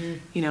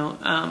 You know,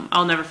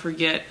 I'll never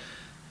forget.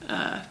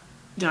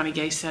 Donnie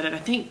Gay said it, I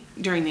think,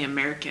 during the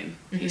American.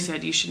 He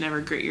said, you should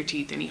never grit your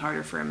teeth any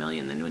harder for $1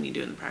 million than when you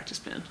do in the practice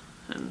pen.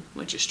 And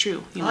which is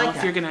true. You know,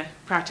 if you're going to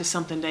practice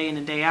something day in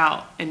and day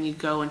out and you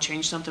go and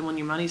change something when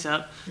your money's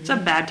up, it's a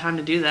bad time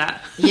to do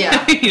that.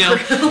 Yeah. You know,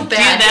 do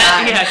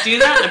that. Yeah, do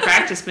that in the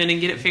practice pen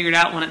and get it figured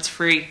out when it's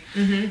free.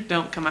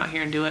 Don't come out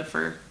here and do it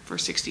for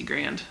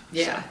 $60,000.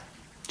 Yeah. So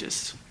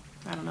just,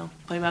 I don't know,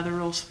 play by the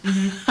rules.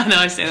 I know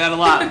I say that a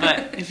lot,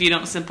 but if you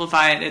don't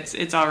simplify it,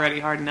 it's already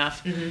hard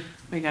enough.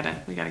 We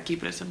gotta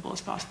keep it as simple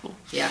as possible.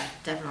 Yeah,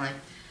 definitely.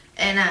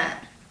 And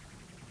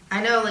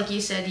I know, like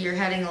you said, you're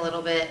heading a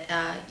little bit.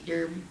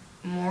 You're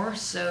more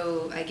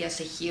so, I guess,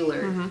 a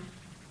healer.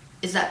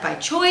 Is that by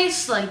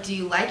choice? Like, do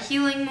you like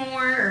healing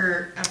more,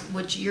 or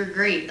which you're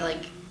great?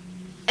 Like,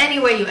 any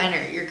way you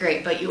enter, you're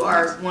great. But you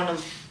are one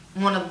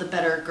of the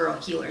better girl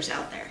healers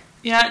out there.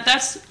 Yeah,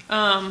 that's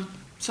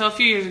so a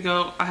few years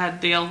ago, I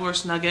had the yellow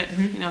horse Nugget.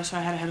 You know, so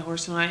I had a head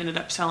horse, and I ended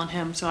up selling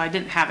him. So I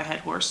didn't have a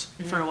head horse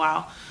for a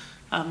while.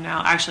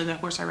 Now, actually, the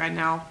horse I ride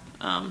now.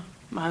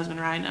 My husband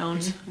Ryan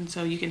owns, and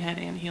so you can head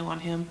and heel on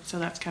him. So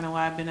that's kind of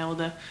why I've been able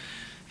to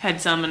head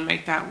some and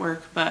make that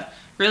work. But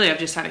really, I've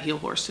just had a heel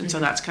horse, and so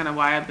that's kind of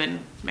why I've been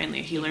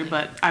mainly a healer.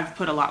 But I've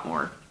put a lot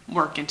more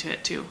work into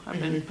it too. I've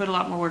been put a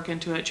lot more work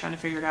into it, trying to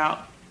figure it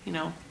out, you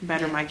know,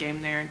 better my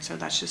game there. And so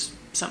that's just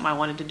something I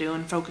wanted to do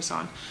and focus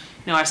on.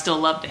 You know, I still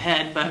love to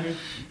head, but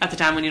at the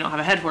time when you don't have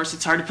a head horse,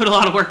 it's hard to put a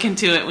lot of work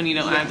into it when you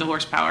don't have the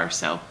horsepower.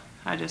 So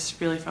I just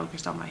really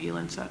focused on my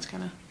healing. So that's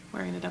kind of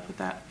where I ended up with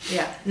that.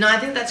 Yeah. No, I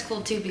think that's cool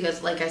too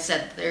because, like I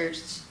said,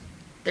 there's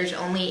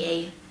only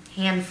a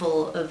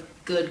handful of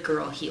good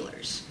girl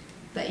healers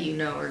that you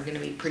know are going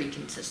to be pretty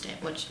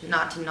consistent, which,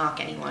 not to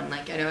knock anyone,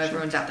 like I know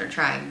everyone's out there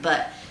trying,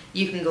 but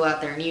you can go out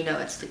there and you know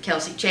it's the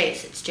Kelsie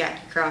Chace, it's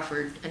Jackie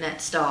Crawford,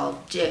 Annette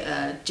Stahl,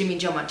 Jimmy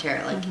Joe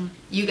Montero, like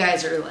you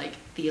guys are like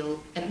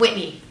and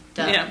Whitney.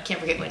 Can't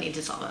forget Whitney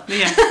DeSalvo.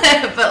 Yeah.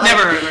 But like,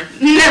 never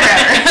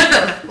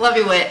ever. Love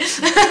you, Whit.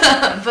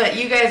 But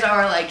you guys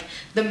are like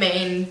the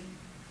main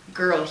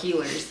girl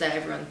healers that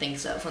everyone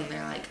thinks of when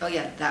they're like, oh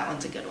yeah, that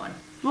one's a good one.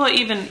 Well,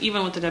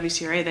 even with the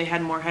WCRA, they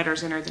had more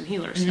headers in her than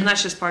healers, and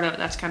that's just part of it.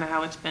 That's kind of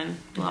how it's been.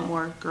 A lot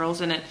more girls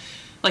in it.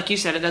 Like you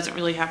said, it doesn't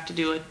really have to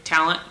do with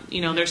talent.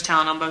 You know, there's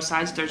talent on both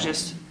sides. There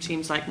just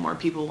seems like more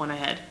people want to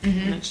head,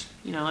 and it's,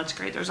 you know, that's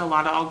great. There's a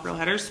lot of all girl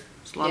headers.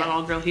 There's a lot of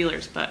all girl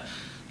healers, but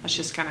that's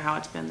just kind of how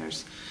it's been.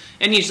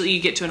 And usually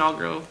you get to an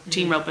all-girl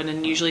team roping,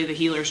 and usually the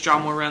healers draw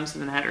more runs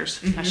than the headers.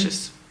 That's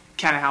just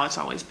kind of how it's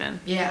always been.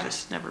 Yeah.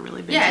 Just never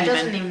really been it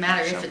doesn't even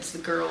matter if it's the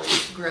girl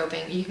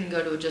roping. You can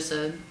go to just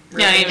a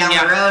roping down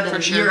the road,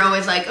 and you're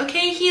always like,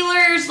 okay,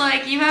 healers,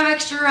 like, you have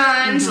extra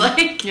runs.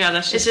 Like, yeah,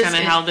 that's just kind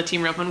of how the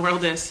team roping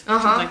world is.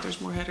 Seems like there's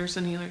more headers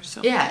than healers.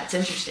 So. Yeah, it's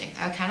interesting.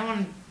 I kind of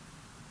want to...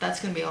 That's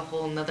going to be a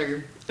whole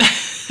nother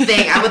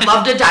thing. I would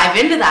love to dive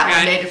into that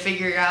one day to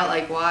figure out,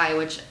 like, why,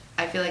 which...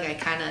 I feel like I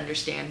kind of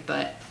understand,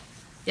 but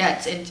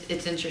yeah,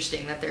 it's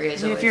interesting that there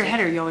is. If you're a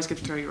header, you always get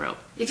to throw your rope.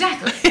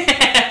 Exactly.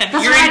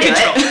 That's you're in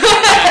control.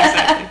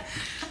 Yeah,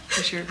 exactly.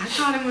 For sure. I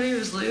caught him when he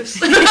was loose.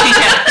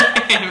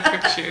 Yeah,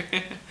 for sure.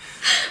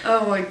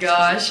 Oh my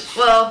gosh.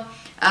 Well,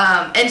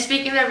 and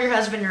speaking of your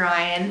husband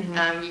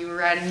Ryan, you were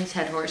riding his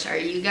head horse. Are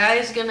you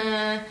guys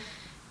gonna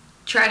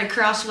try to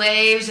cross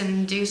waves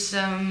and do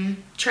some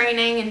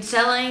training and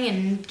selling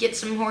and get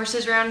some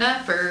horses round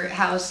up, or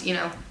how's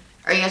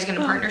Are you guys going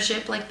to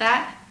partnership like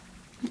that?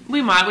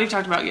 We might. We've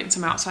talked about getting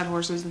some outside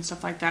horses and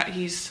stuff like that.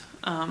 He's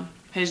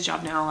his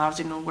job now allows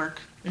him to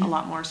work a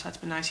lot more, so that's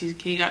been nice.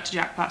 He got to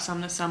jackpot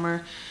some this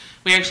summer.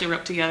 We actually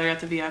roped together at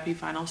the VIP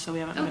finals, so we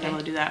haven't been able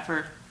to do that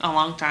for a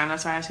long time.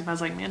 That's why I asked him. I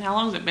was like, man, how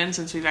long has it been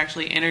since we've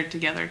actually entered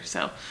together?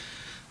 So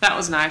that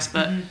was nice,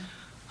 but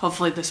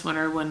hopefully this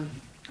winter when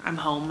I'm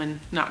home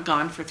and not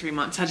gone for 3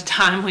 months at a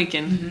time, we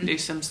can do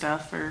some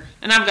stuff.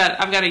 And I've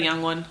got a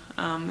young one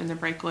in the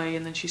breakaway,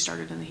 and then she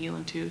started in the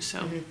healing too.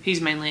 So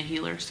he's mainly a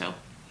healer, so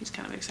he's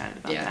kind of excited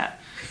about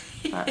that.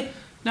 But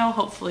no,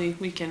 hopefully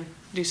we can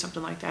do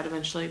something like that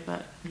eventually.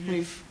 But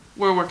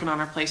we're working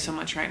on our place so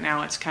much right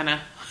now. It's kind of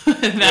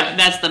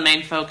that's the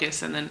main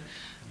focus, and then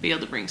be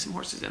able to bring some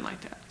horses in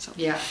like that. So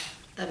yeah.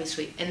 That'd be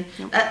sweet. And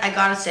I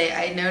gotta say,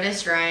 I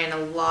noticed Ryan a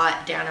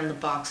lot down in the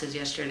boxes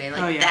yesterday.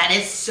 Like, that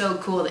is so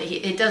cool that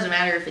it doesn't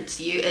matter if it's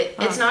you.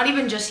 It's not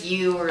even just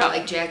you or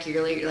like Jackie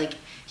or like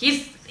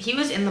he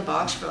was in the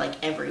box for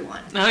like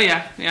everyone. Oh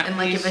yeah. And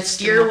like if a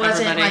steer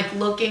wasn't like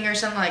looking or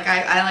something, like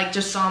I like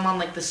just saw him on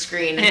like the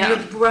screen, and he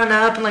would run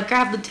up and like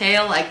grab the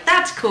tail. Like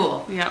that's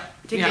cool.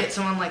 To get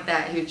someone like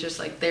that who's just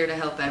like there to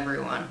help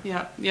everyone.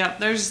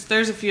 There's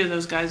a few of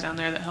those guys down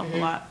there that help a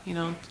lot. You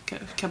know, a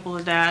couple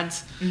of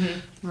dads.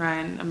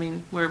 Ryan. I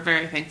mean, we're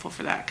very thankful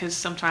for that, because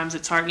sometimes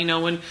it's hard. You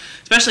know, when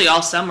especially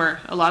all summer,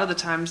 a lot of the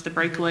times the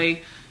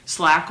breakaway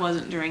slack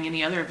wasn't during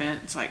any other event.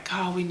 It's like,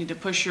 oh, we need to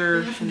push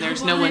her, and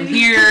there's no one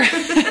here.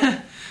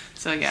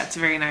 So yeah, it's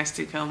very nice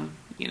to come.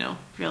 You know,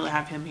 be able to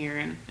have him here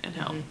and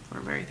help. We're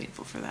very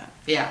thankful for that.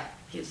 Yeah,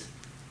 he's.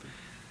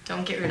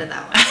 Don't get rid of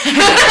that one.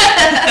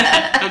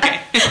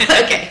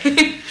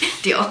 Okay.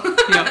 Deal.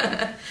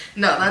 Yep.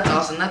 No, that's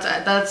awesome.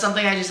 That's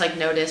something I just like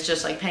noticed,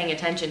 just like paying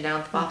attention down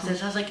at the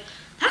boxes. I was like,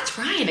 that's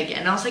Ryan again.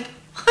 And I was like,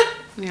 what?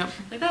 Yep.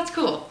 Like that's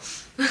cool.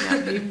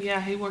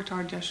 He worked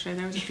hard yesterday.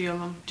 There was a few of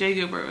them. Jay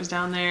Gilbert was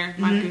down there.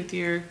 Mike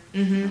Guthier,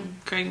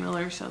 Craig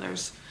Miller. So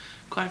there's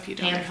quite a few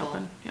down there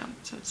helping. Yeah.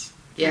 So it's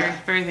very,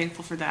 very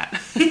thankful for that.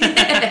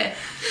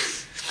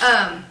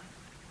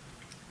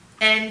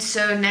 And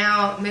so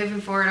now,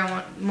 moving forward, I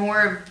want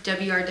more of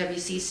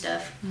WRWC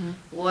stuff.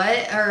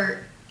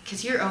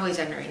 Because you're always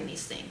entering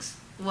these things.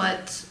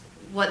 What's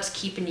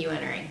keeping you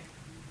entering?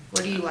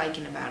 What are you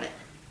liking about it?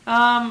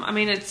 I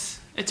mean, it's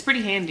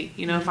pretty handy.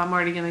 You know, if I'm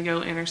already going to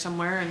go enter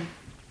somewhere and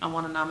I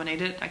want to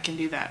nominate it, I can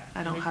do that.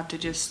 I don't have to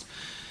just,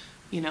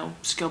 you know,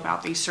 scope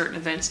out these certain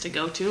events to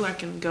go to. I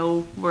can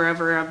go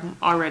wherever I'm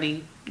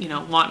already, you know,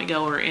 wanting to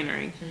go or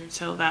entering.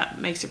 So that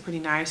makes it pretty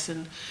nice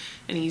and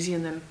easy.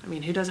 And then, I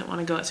mean, who doesn't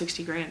want to go at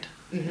 $60,000?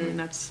 I mean,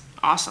 that's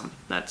awesome.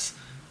 That's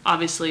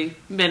obviously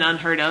been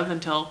unheard of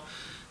until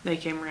they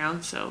came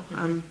around. So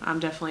I'm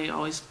definitely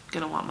always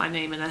going to want my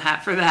name in the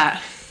hat for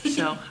that.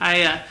 So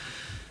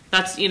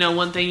that's, you know,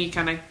 one thing you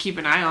kind of keep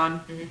an eye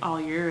on all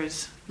year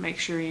is make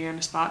sure you're in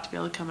a spot to be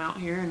able to come out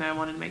here. And I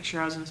wanted to make sure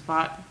I was in a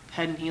spot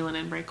head and heeling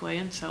and breakaway.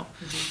 And so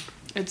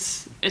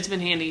it's been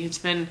handy. It's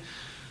been,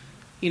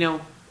 you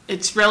know,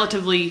 it's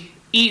relatively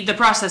the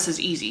process is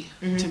easy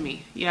to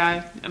me.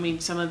 Yeah, I mean,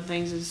 some of the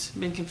things has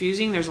been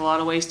confusing. There's a lot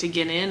of ways to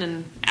get in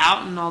and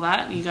out and all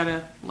that. And you got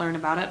to learn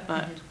about it.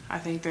 But I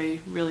think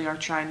they really are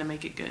trying to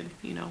make it good.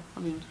 You know, I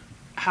mean,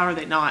 how are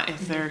they not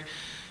if they're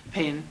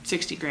paying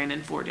 $60,000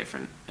 in 4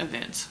 different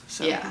events,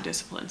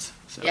 disciplines.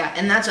 So. Yeah,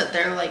 and that's what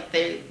they're like.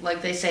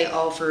 They say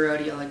all for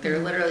rodeo. Like they're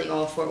literally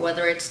all for it,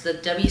 whether it's the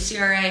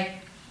WCRA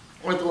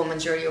or the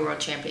Women's Rodeo World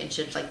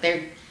Championships. Like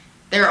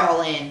they're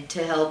all in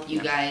to help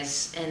you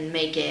guys and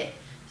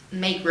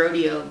make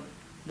rodeo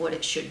what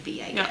it should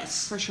be, I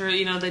guess. For sure.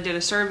 You know, they did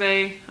a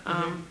survey,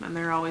 and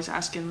they're always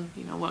asking,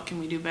 you know, what can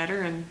we do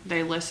better, and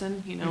they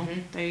listen. You know,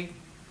 they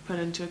put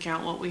into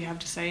account what we have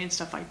to say and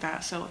stuff like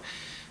that. So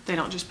they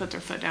don't just put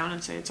their foot down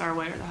and say it's our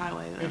way or the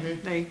highway.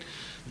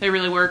 They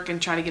really work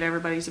and try to get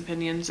everybody's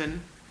opinions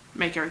and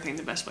make everything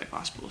the best way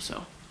possible.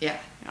 So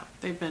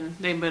they've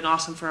been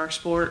awesome for our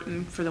sport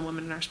and for the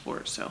women in our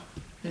sport. So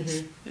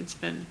it's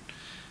been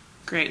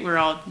great. We're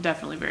all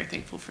definitely very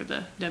thankful for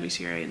the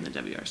WCRA and the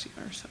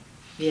WRCR. So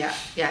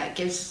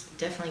it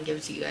definitely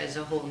gives you guys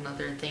a whole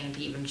nother thing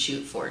to even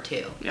shoot for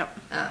too.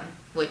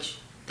 Which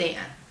they,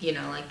 you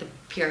know, like the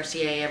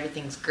PRCA,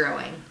 everything's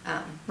growing.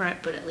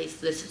 Right. But at least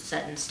this is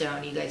set in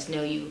stone. You guys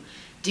know you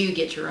do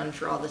get to run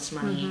for all this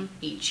money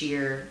each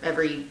year.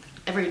 Every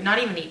not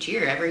even each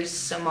year, every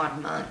some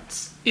odd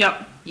months.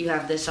 You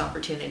have this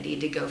opportunity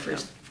to go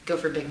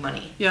for big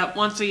money.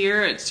 Once a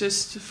year, it's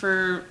just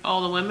for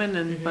all the women,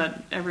 and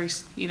but every,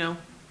 you know,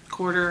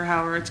 quarter,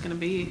 however it's going to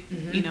be,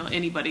 you know,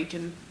 anybody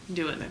can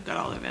do it. They've got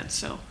all the events.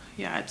 So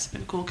it's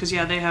been cool because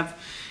they have,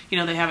 you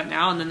know, they have it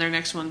now, and then their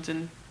next one's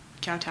in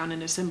Cowtown in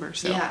December.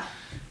 So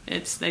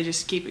they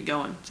just keep it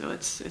going. So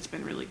it's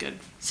been really good.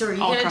 So are you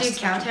going to do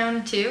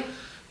Cowtown too?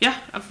 Yeah,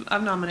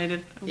 I've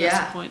nominated. I've got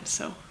some points,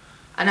 so.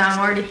 I know, I'm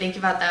already thinking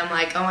about that. I'm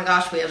like, oh my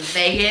gosh, we have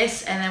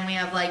Vegas, and then we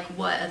have like,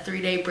 a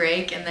 3-day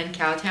break, and then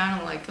Cowtown.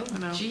 I'm like, oh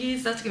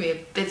jeez, that's going to be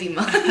a busy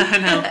month. I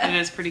know, it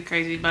is pretty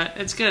crazy, but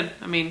it's good.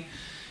 I mean,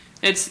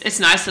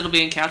 it's nice that it'll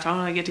be in Cowtown,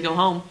 and I get to go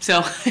home,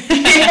 so.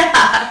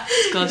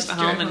 It's close to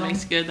home, and it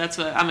makes good. That's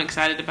what I'm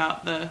excited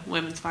about, the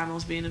women's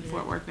finals being in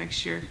Fort Worth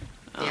next year.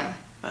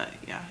 But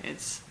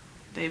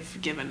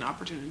they've given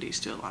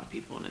opportunities to a lot of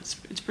people, and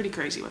it's pretty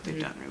crazy what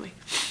they've done, really.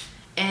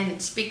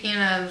 And speaking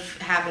of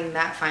having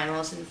that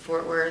finals in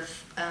Fort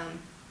Worth,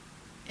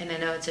 and I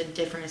know it's a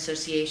different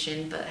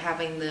association, but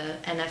having the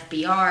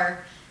NFBR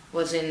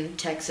was in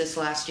Texas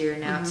last year,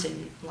 now it's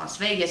in Las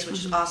Vegas,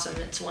 which is awesome.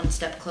 It's one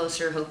step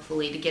closer,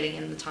 hopefully, to getting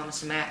into the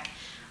Thomas & Mack.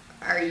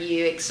 Are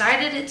you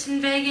excited it's in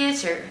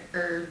Vegas,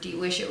 or do you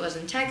wish it was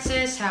in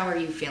Texas? How are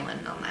you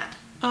feeling on that?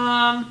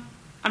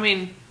 I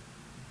mean,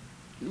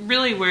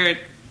 really where it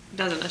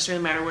doesn't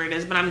necessarily matter where it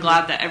is, but I'm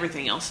glad that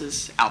everything else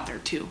is out there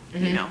too,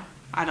 you know.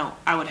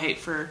 I would hate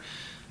for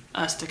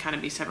us to kind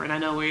of be separate. I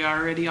know we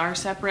already are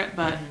separate,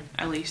 but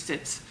at least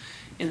it's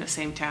in the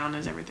same town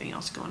as everything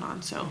else going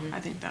on. So I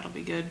think that'll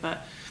be good.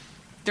 But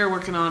they're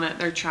working on it.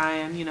 They're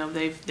trying. You know,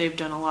 they've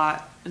done a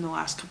lot in the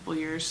last couple of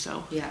years.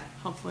 So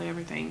hopefully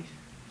everything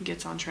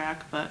gets on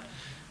track. But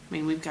I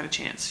mean, we've got a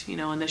chance,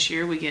 and this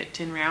year we get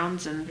 10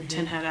 rounds and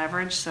 10 head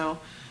average. So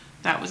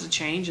that was a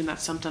change, and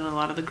that's something a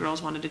lot of the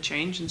girls wanted to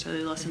change. And so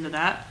they listened to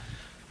that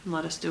and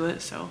let us do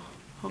it. So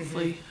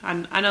hopefully,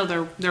 I know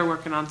they're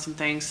working on some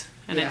things.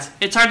 And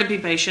it's hard to be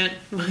patient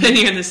when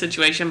you're in this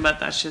situation, but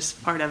that's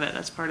just part of it.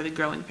 That's part of the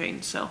growing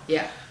pains. So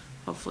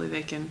hopefully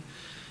they can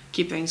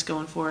keep things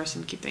going for us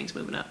and keep things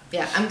moving up.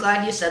 Yeah, I'm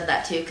glad you said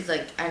that too, because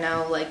I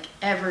know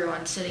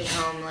everyone's sitting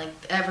home,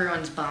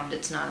 everyone's bummed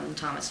it's not in the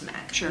Thomas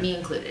Mack, me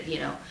included,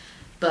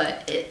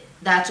 But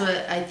that's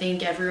what I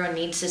think everyone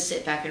needs to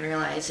sit back and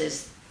realize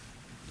is,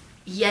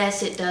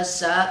 yes, it does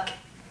suck,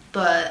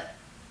 but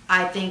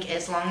I think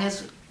as long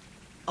as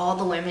all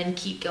the women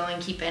keep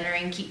going, keep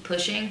entering, keep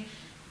pushing,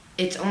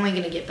 it's only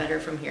going to get better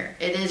from here.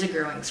 It is a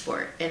growing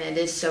sport, and it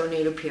is so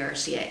new to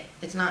PRCA.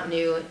 It's not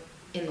new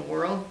in the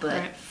world,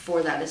 but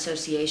for that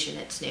association,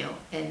 it's new.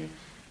 And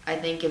I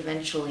think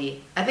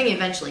eventually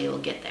it'll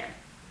get there.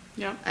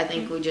 Yeah. I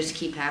think we just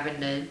keep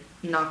having to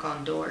knock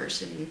on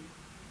doors. And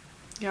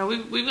yeah,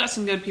 we've got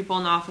some good people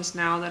in the office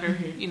now that are,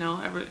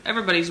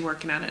 everybody's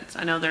working at it.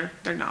 I know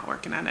they're not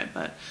working at it,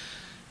 but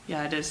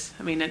yeah, it is.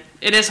 I mean,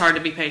 it is hard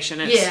to be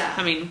patient.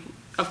 I mean,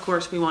 of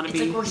course we want to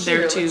be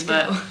there too,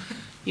 but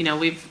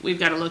we've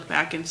got to look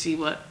back and see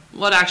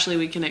what actually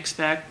we can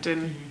expect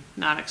and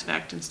not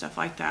expect and stuff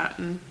like that.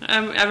 And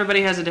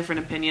everybody has a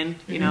different opinion.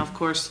 Of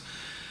course,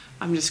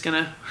 I'm just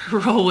gonna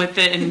roll with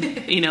it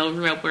and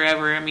rope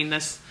wherever. I mean,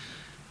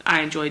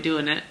 I enjoy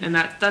doing it, and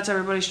that's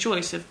everybody's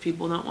choice. If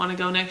people don't want to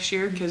go next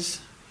year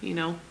because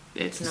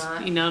it's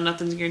not,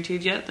 nothing's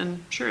guaranteed yet,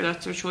 then sure,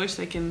 that's their choice.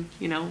 They can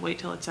wait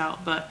till it's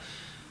out, but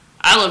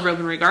I love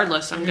roping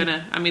regardless.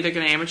 I'm either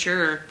gonna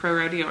amateur or pro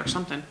rodeo or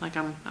something.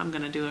 I'm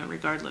gonna do it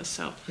regardless.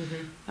 So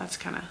that's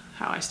kind of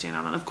how I stand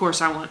on it. Of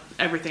course, I want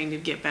everything to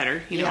get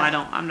better.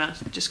 I'm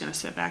not just gonna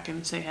sit back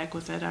and say heck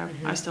with it.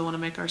 I still want to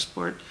make our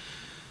sport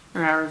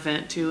or our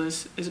event too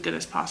as good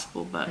as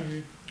possible. But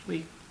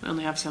we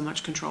only have so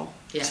much control.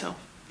 Yeah. So.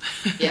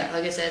 Yeah,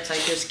 like I said,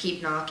 it's just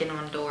keep knocking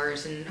on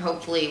doors, and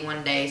hopefully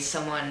one day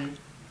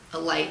a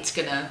light's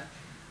gonna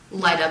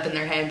light up in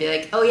their head and be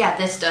like, oh yeah,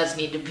 this does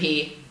need to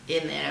be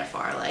in the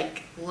NFR,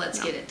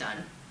 let's get it done.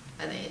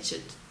 I think it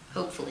should,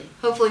 hopefully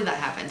that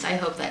happens. I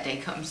hope that day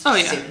comes soon.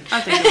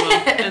 I think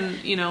it will.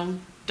 And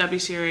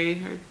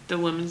WCRA or the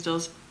women's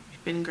deal's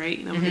been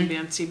great. We're going to be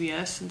on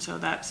CBS, and so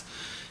that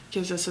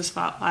gives us a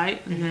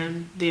spotlight. And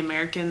then the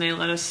American, they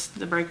let us,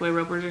 the breakaway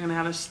ropers are going to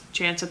have a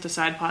chance at the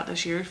side pot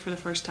this year for the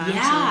first time.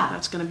 Yeah. So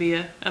that's going to be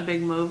a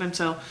big move. And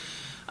so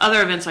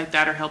other events like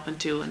that are helping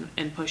too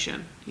and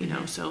pushing,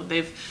 So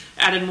they've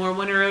added more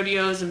winter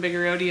rodeos and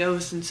bigger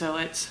rodeos, and so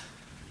it's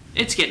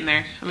getting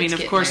there. I mean,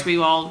 of course, we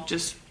all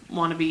just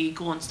want to be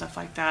equal and stuff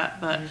like that,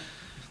 but I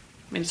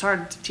mean, it's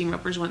hard. Team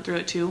ropers went through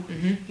it too.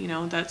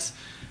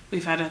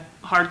 We've had a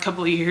hard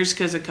couple of years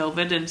because of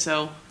COVID, and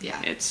so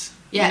it's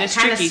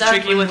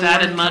tricky with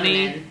added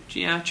money.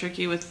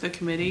 Tricky with the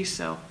committee,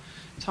 so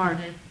it's hard.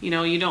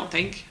 You don't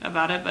think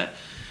about it, but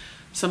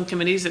some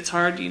committees, it's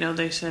hard.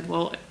 They said,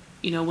 well,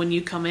 when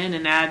you come in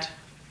and add,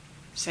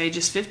 say,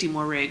 just 50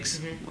 more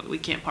rigs, we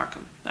can't park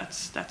them.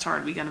 That's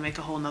hard. We got to make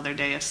a whole nother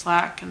day of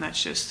slack, and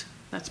that's a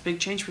big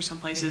change for some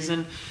places,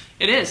 and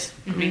it is.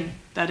 I mean,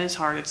 that is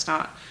hard. It's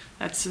not.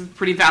 That's a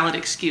pretty valid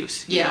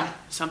excuse. You know?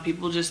 Some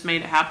people just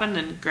made it happen,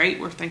 and great.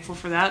 We're thankful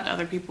for that.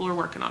 Other people are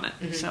working on it.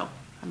 So,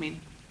 I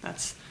mean,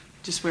 that's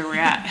just where we're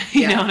at.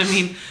 You know what I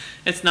mean?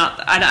 It's not.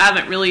 I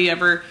haven't really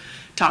ever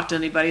talked to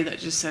anybody that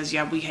just says,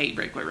 "Yeah, we hate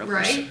breakaway ropers."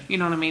 Right. You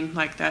know what I mean?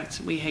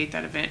 We hate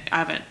that event. I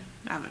haven't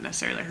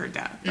necessarily heard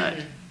that,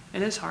 but.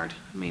 It is hard.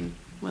 I mean,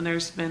 when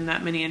there's been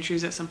that many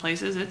entries at some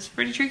places, it's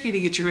pretty tricky to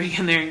get your rig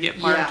in there and get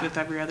parked with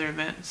every other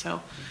event.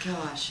 So,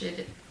 gosh,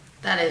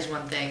 that is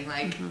one thing.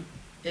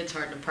 It's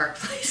hard to park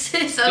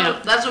places.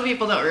 That's what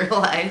people don't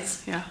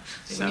realize. Yeah.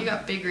 When you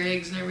got big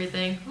rigs and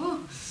everything,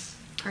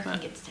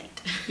 parking gets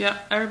tight. Yeah,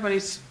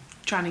 everybody's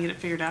trying to get it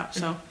figured out.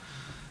 So,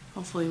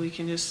 hopefully, we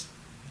can just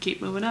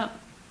keep moving up.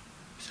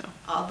 So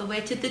all the way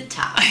to the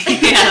top.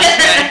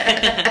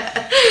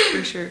 That's right.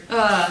 For sure.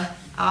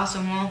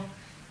 Awesome. Well,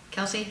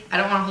 Kelsie, I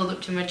don't want to hold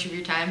up too much of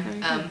your time.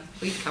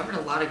 We covered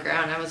a lot of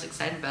ground. I was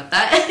excited about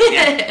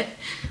that.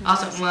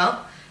 Awesome.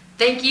 Well,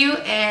 thank you,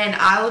 and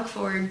I look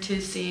forward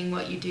to seeing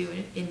what you do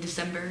in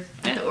December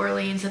at the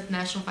Orleans at the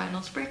National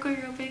Finals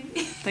breakaway roping.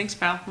 Thanks,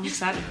 pal. I'm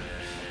excited.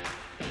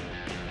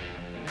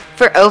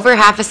 For over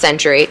half a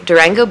century,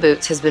 Durango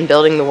Boots has been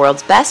building the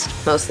world's best,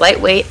 most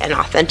lightweight, and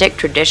authentic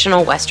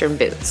traditional Western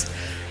boots.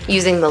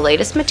 Using the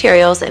latest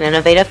materials and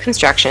innovative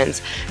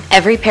constructions,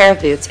 every pair of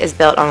boots is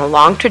built on a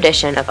long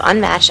tradition of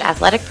unmatched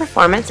athletic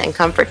performance and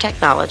comfort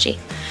technology.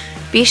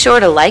 Be sure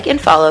to like and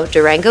follow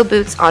Durango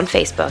Boots on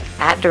Facebook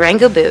at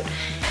Durango Boot,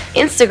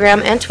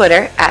 Instagram and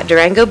Twitter at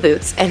Durango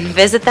Boots, and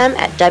visit them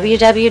at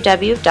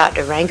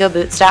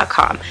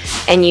www.durangoboots.com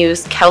and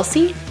use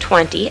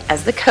Kelsie20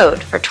 as the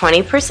code for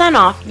 20%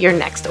 off your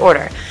next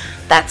order.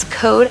 That's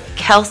code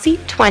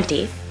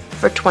Kelsie20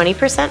 for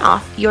 20%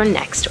 off your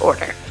next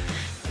order.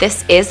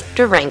 This is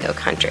Durango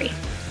Country.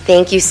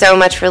 Thank you so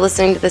much for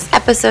listening to this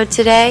episode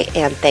today,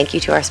 and thank you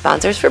to our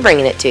sponsors for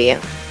bringing it to you.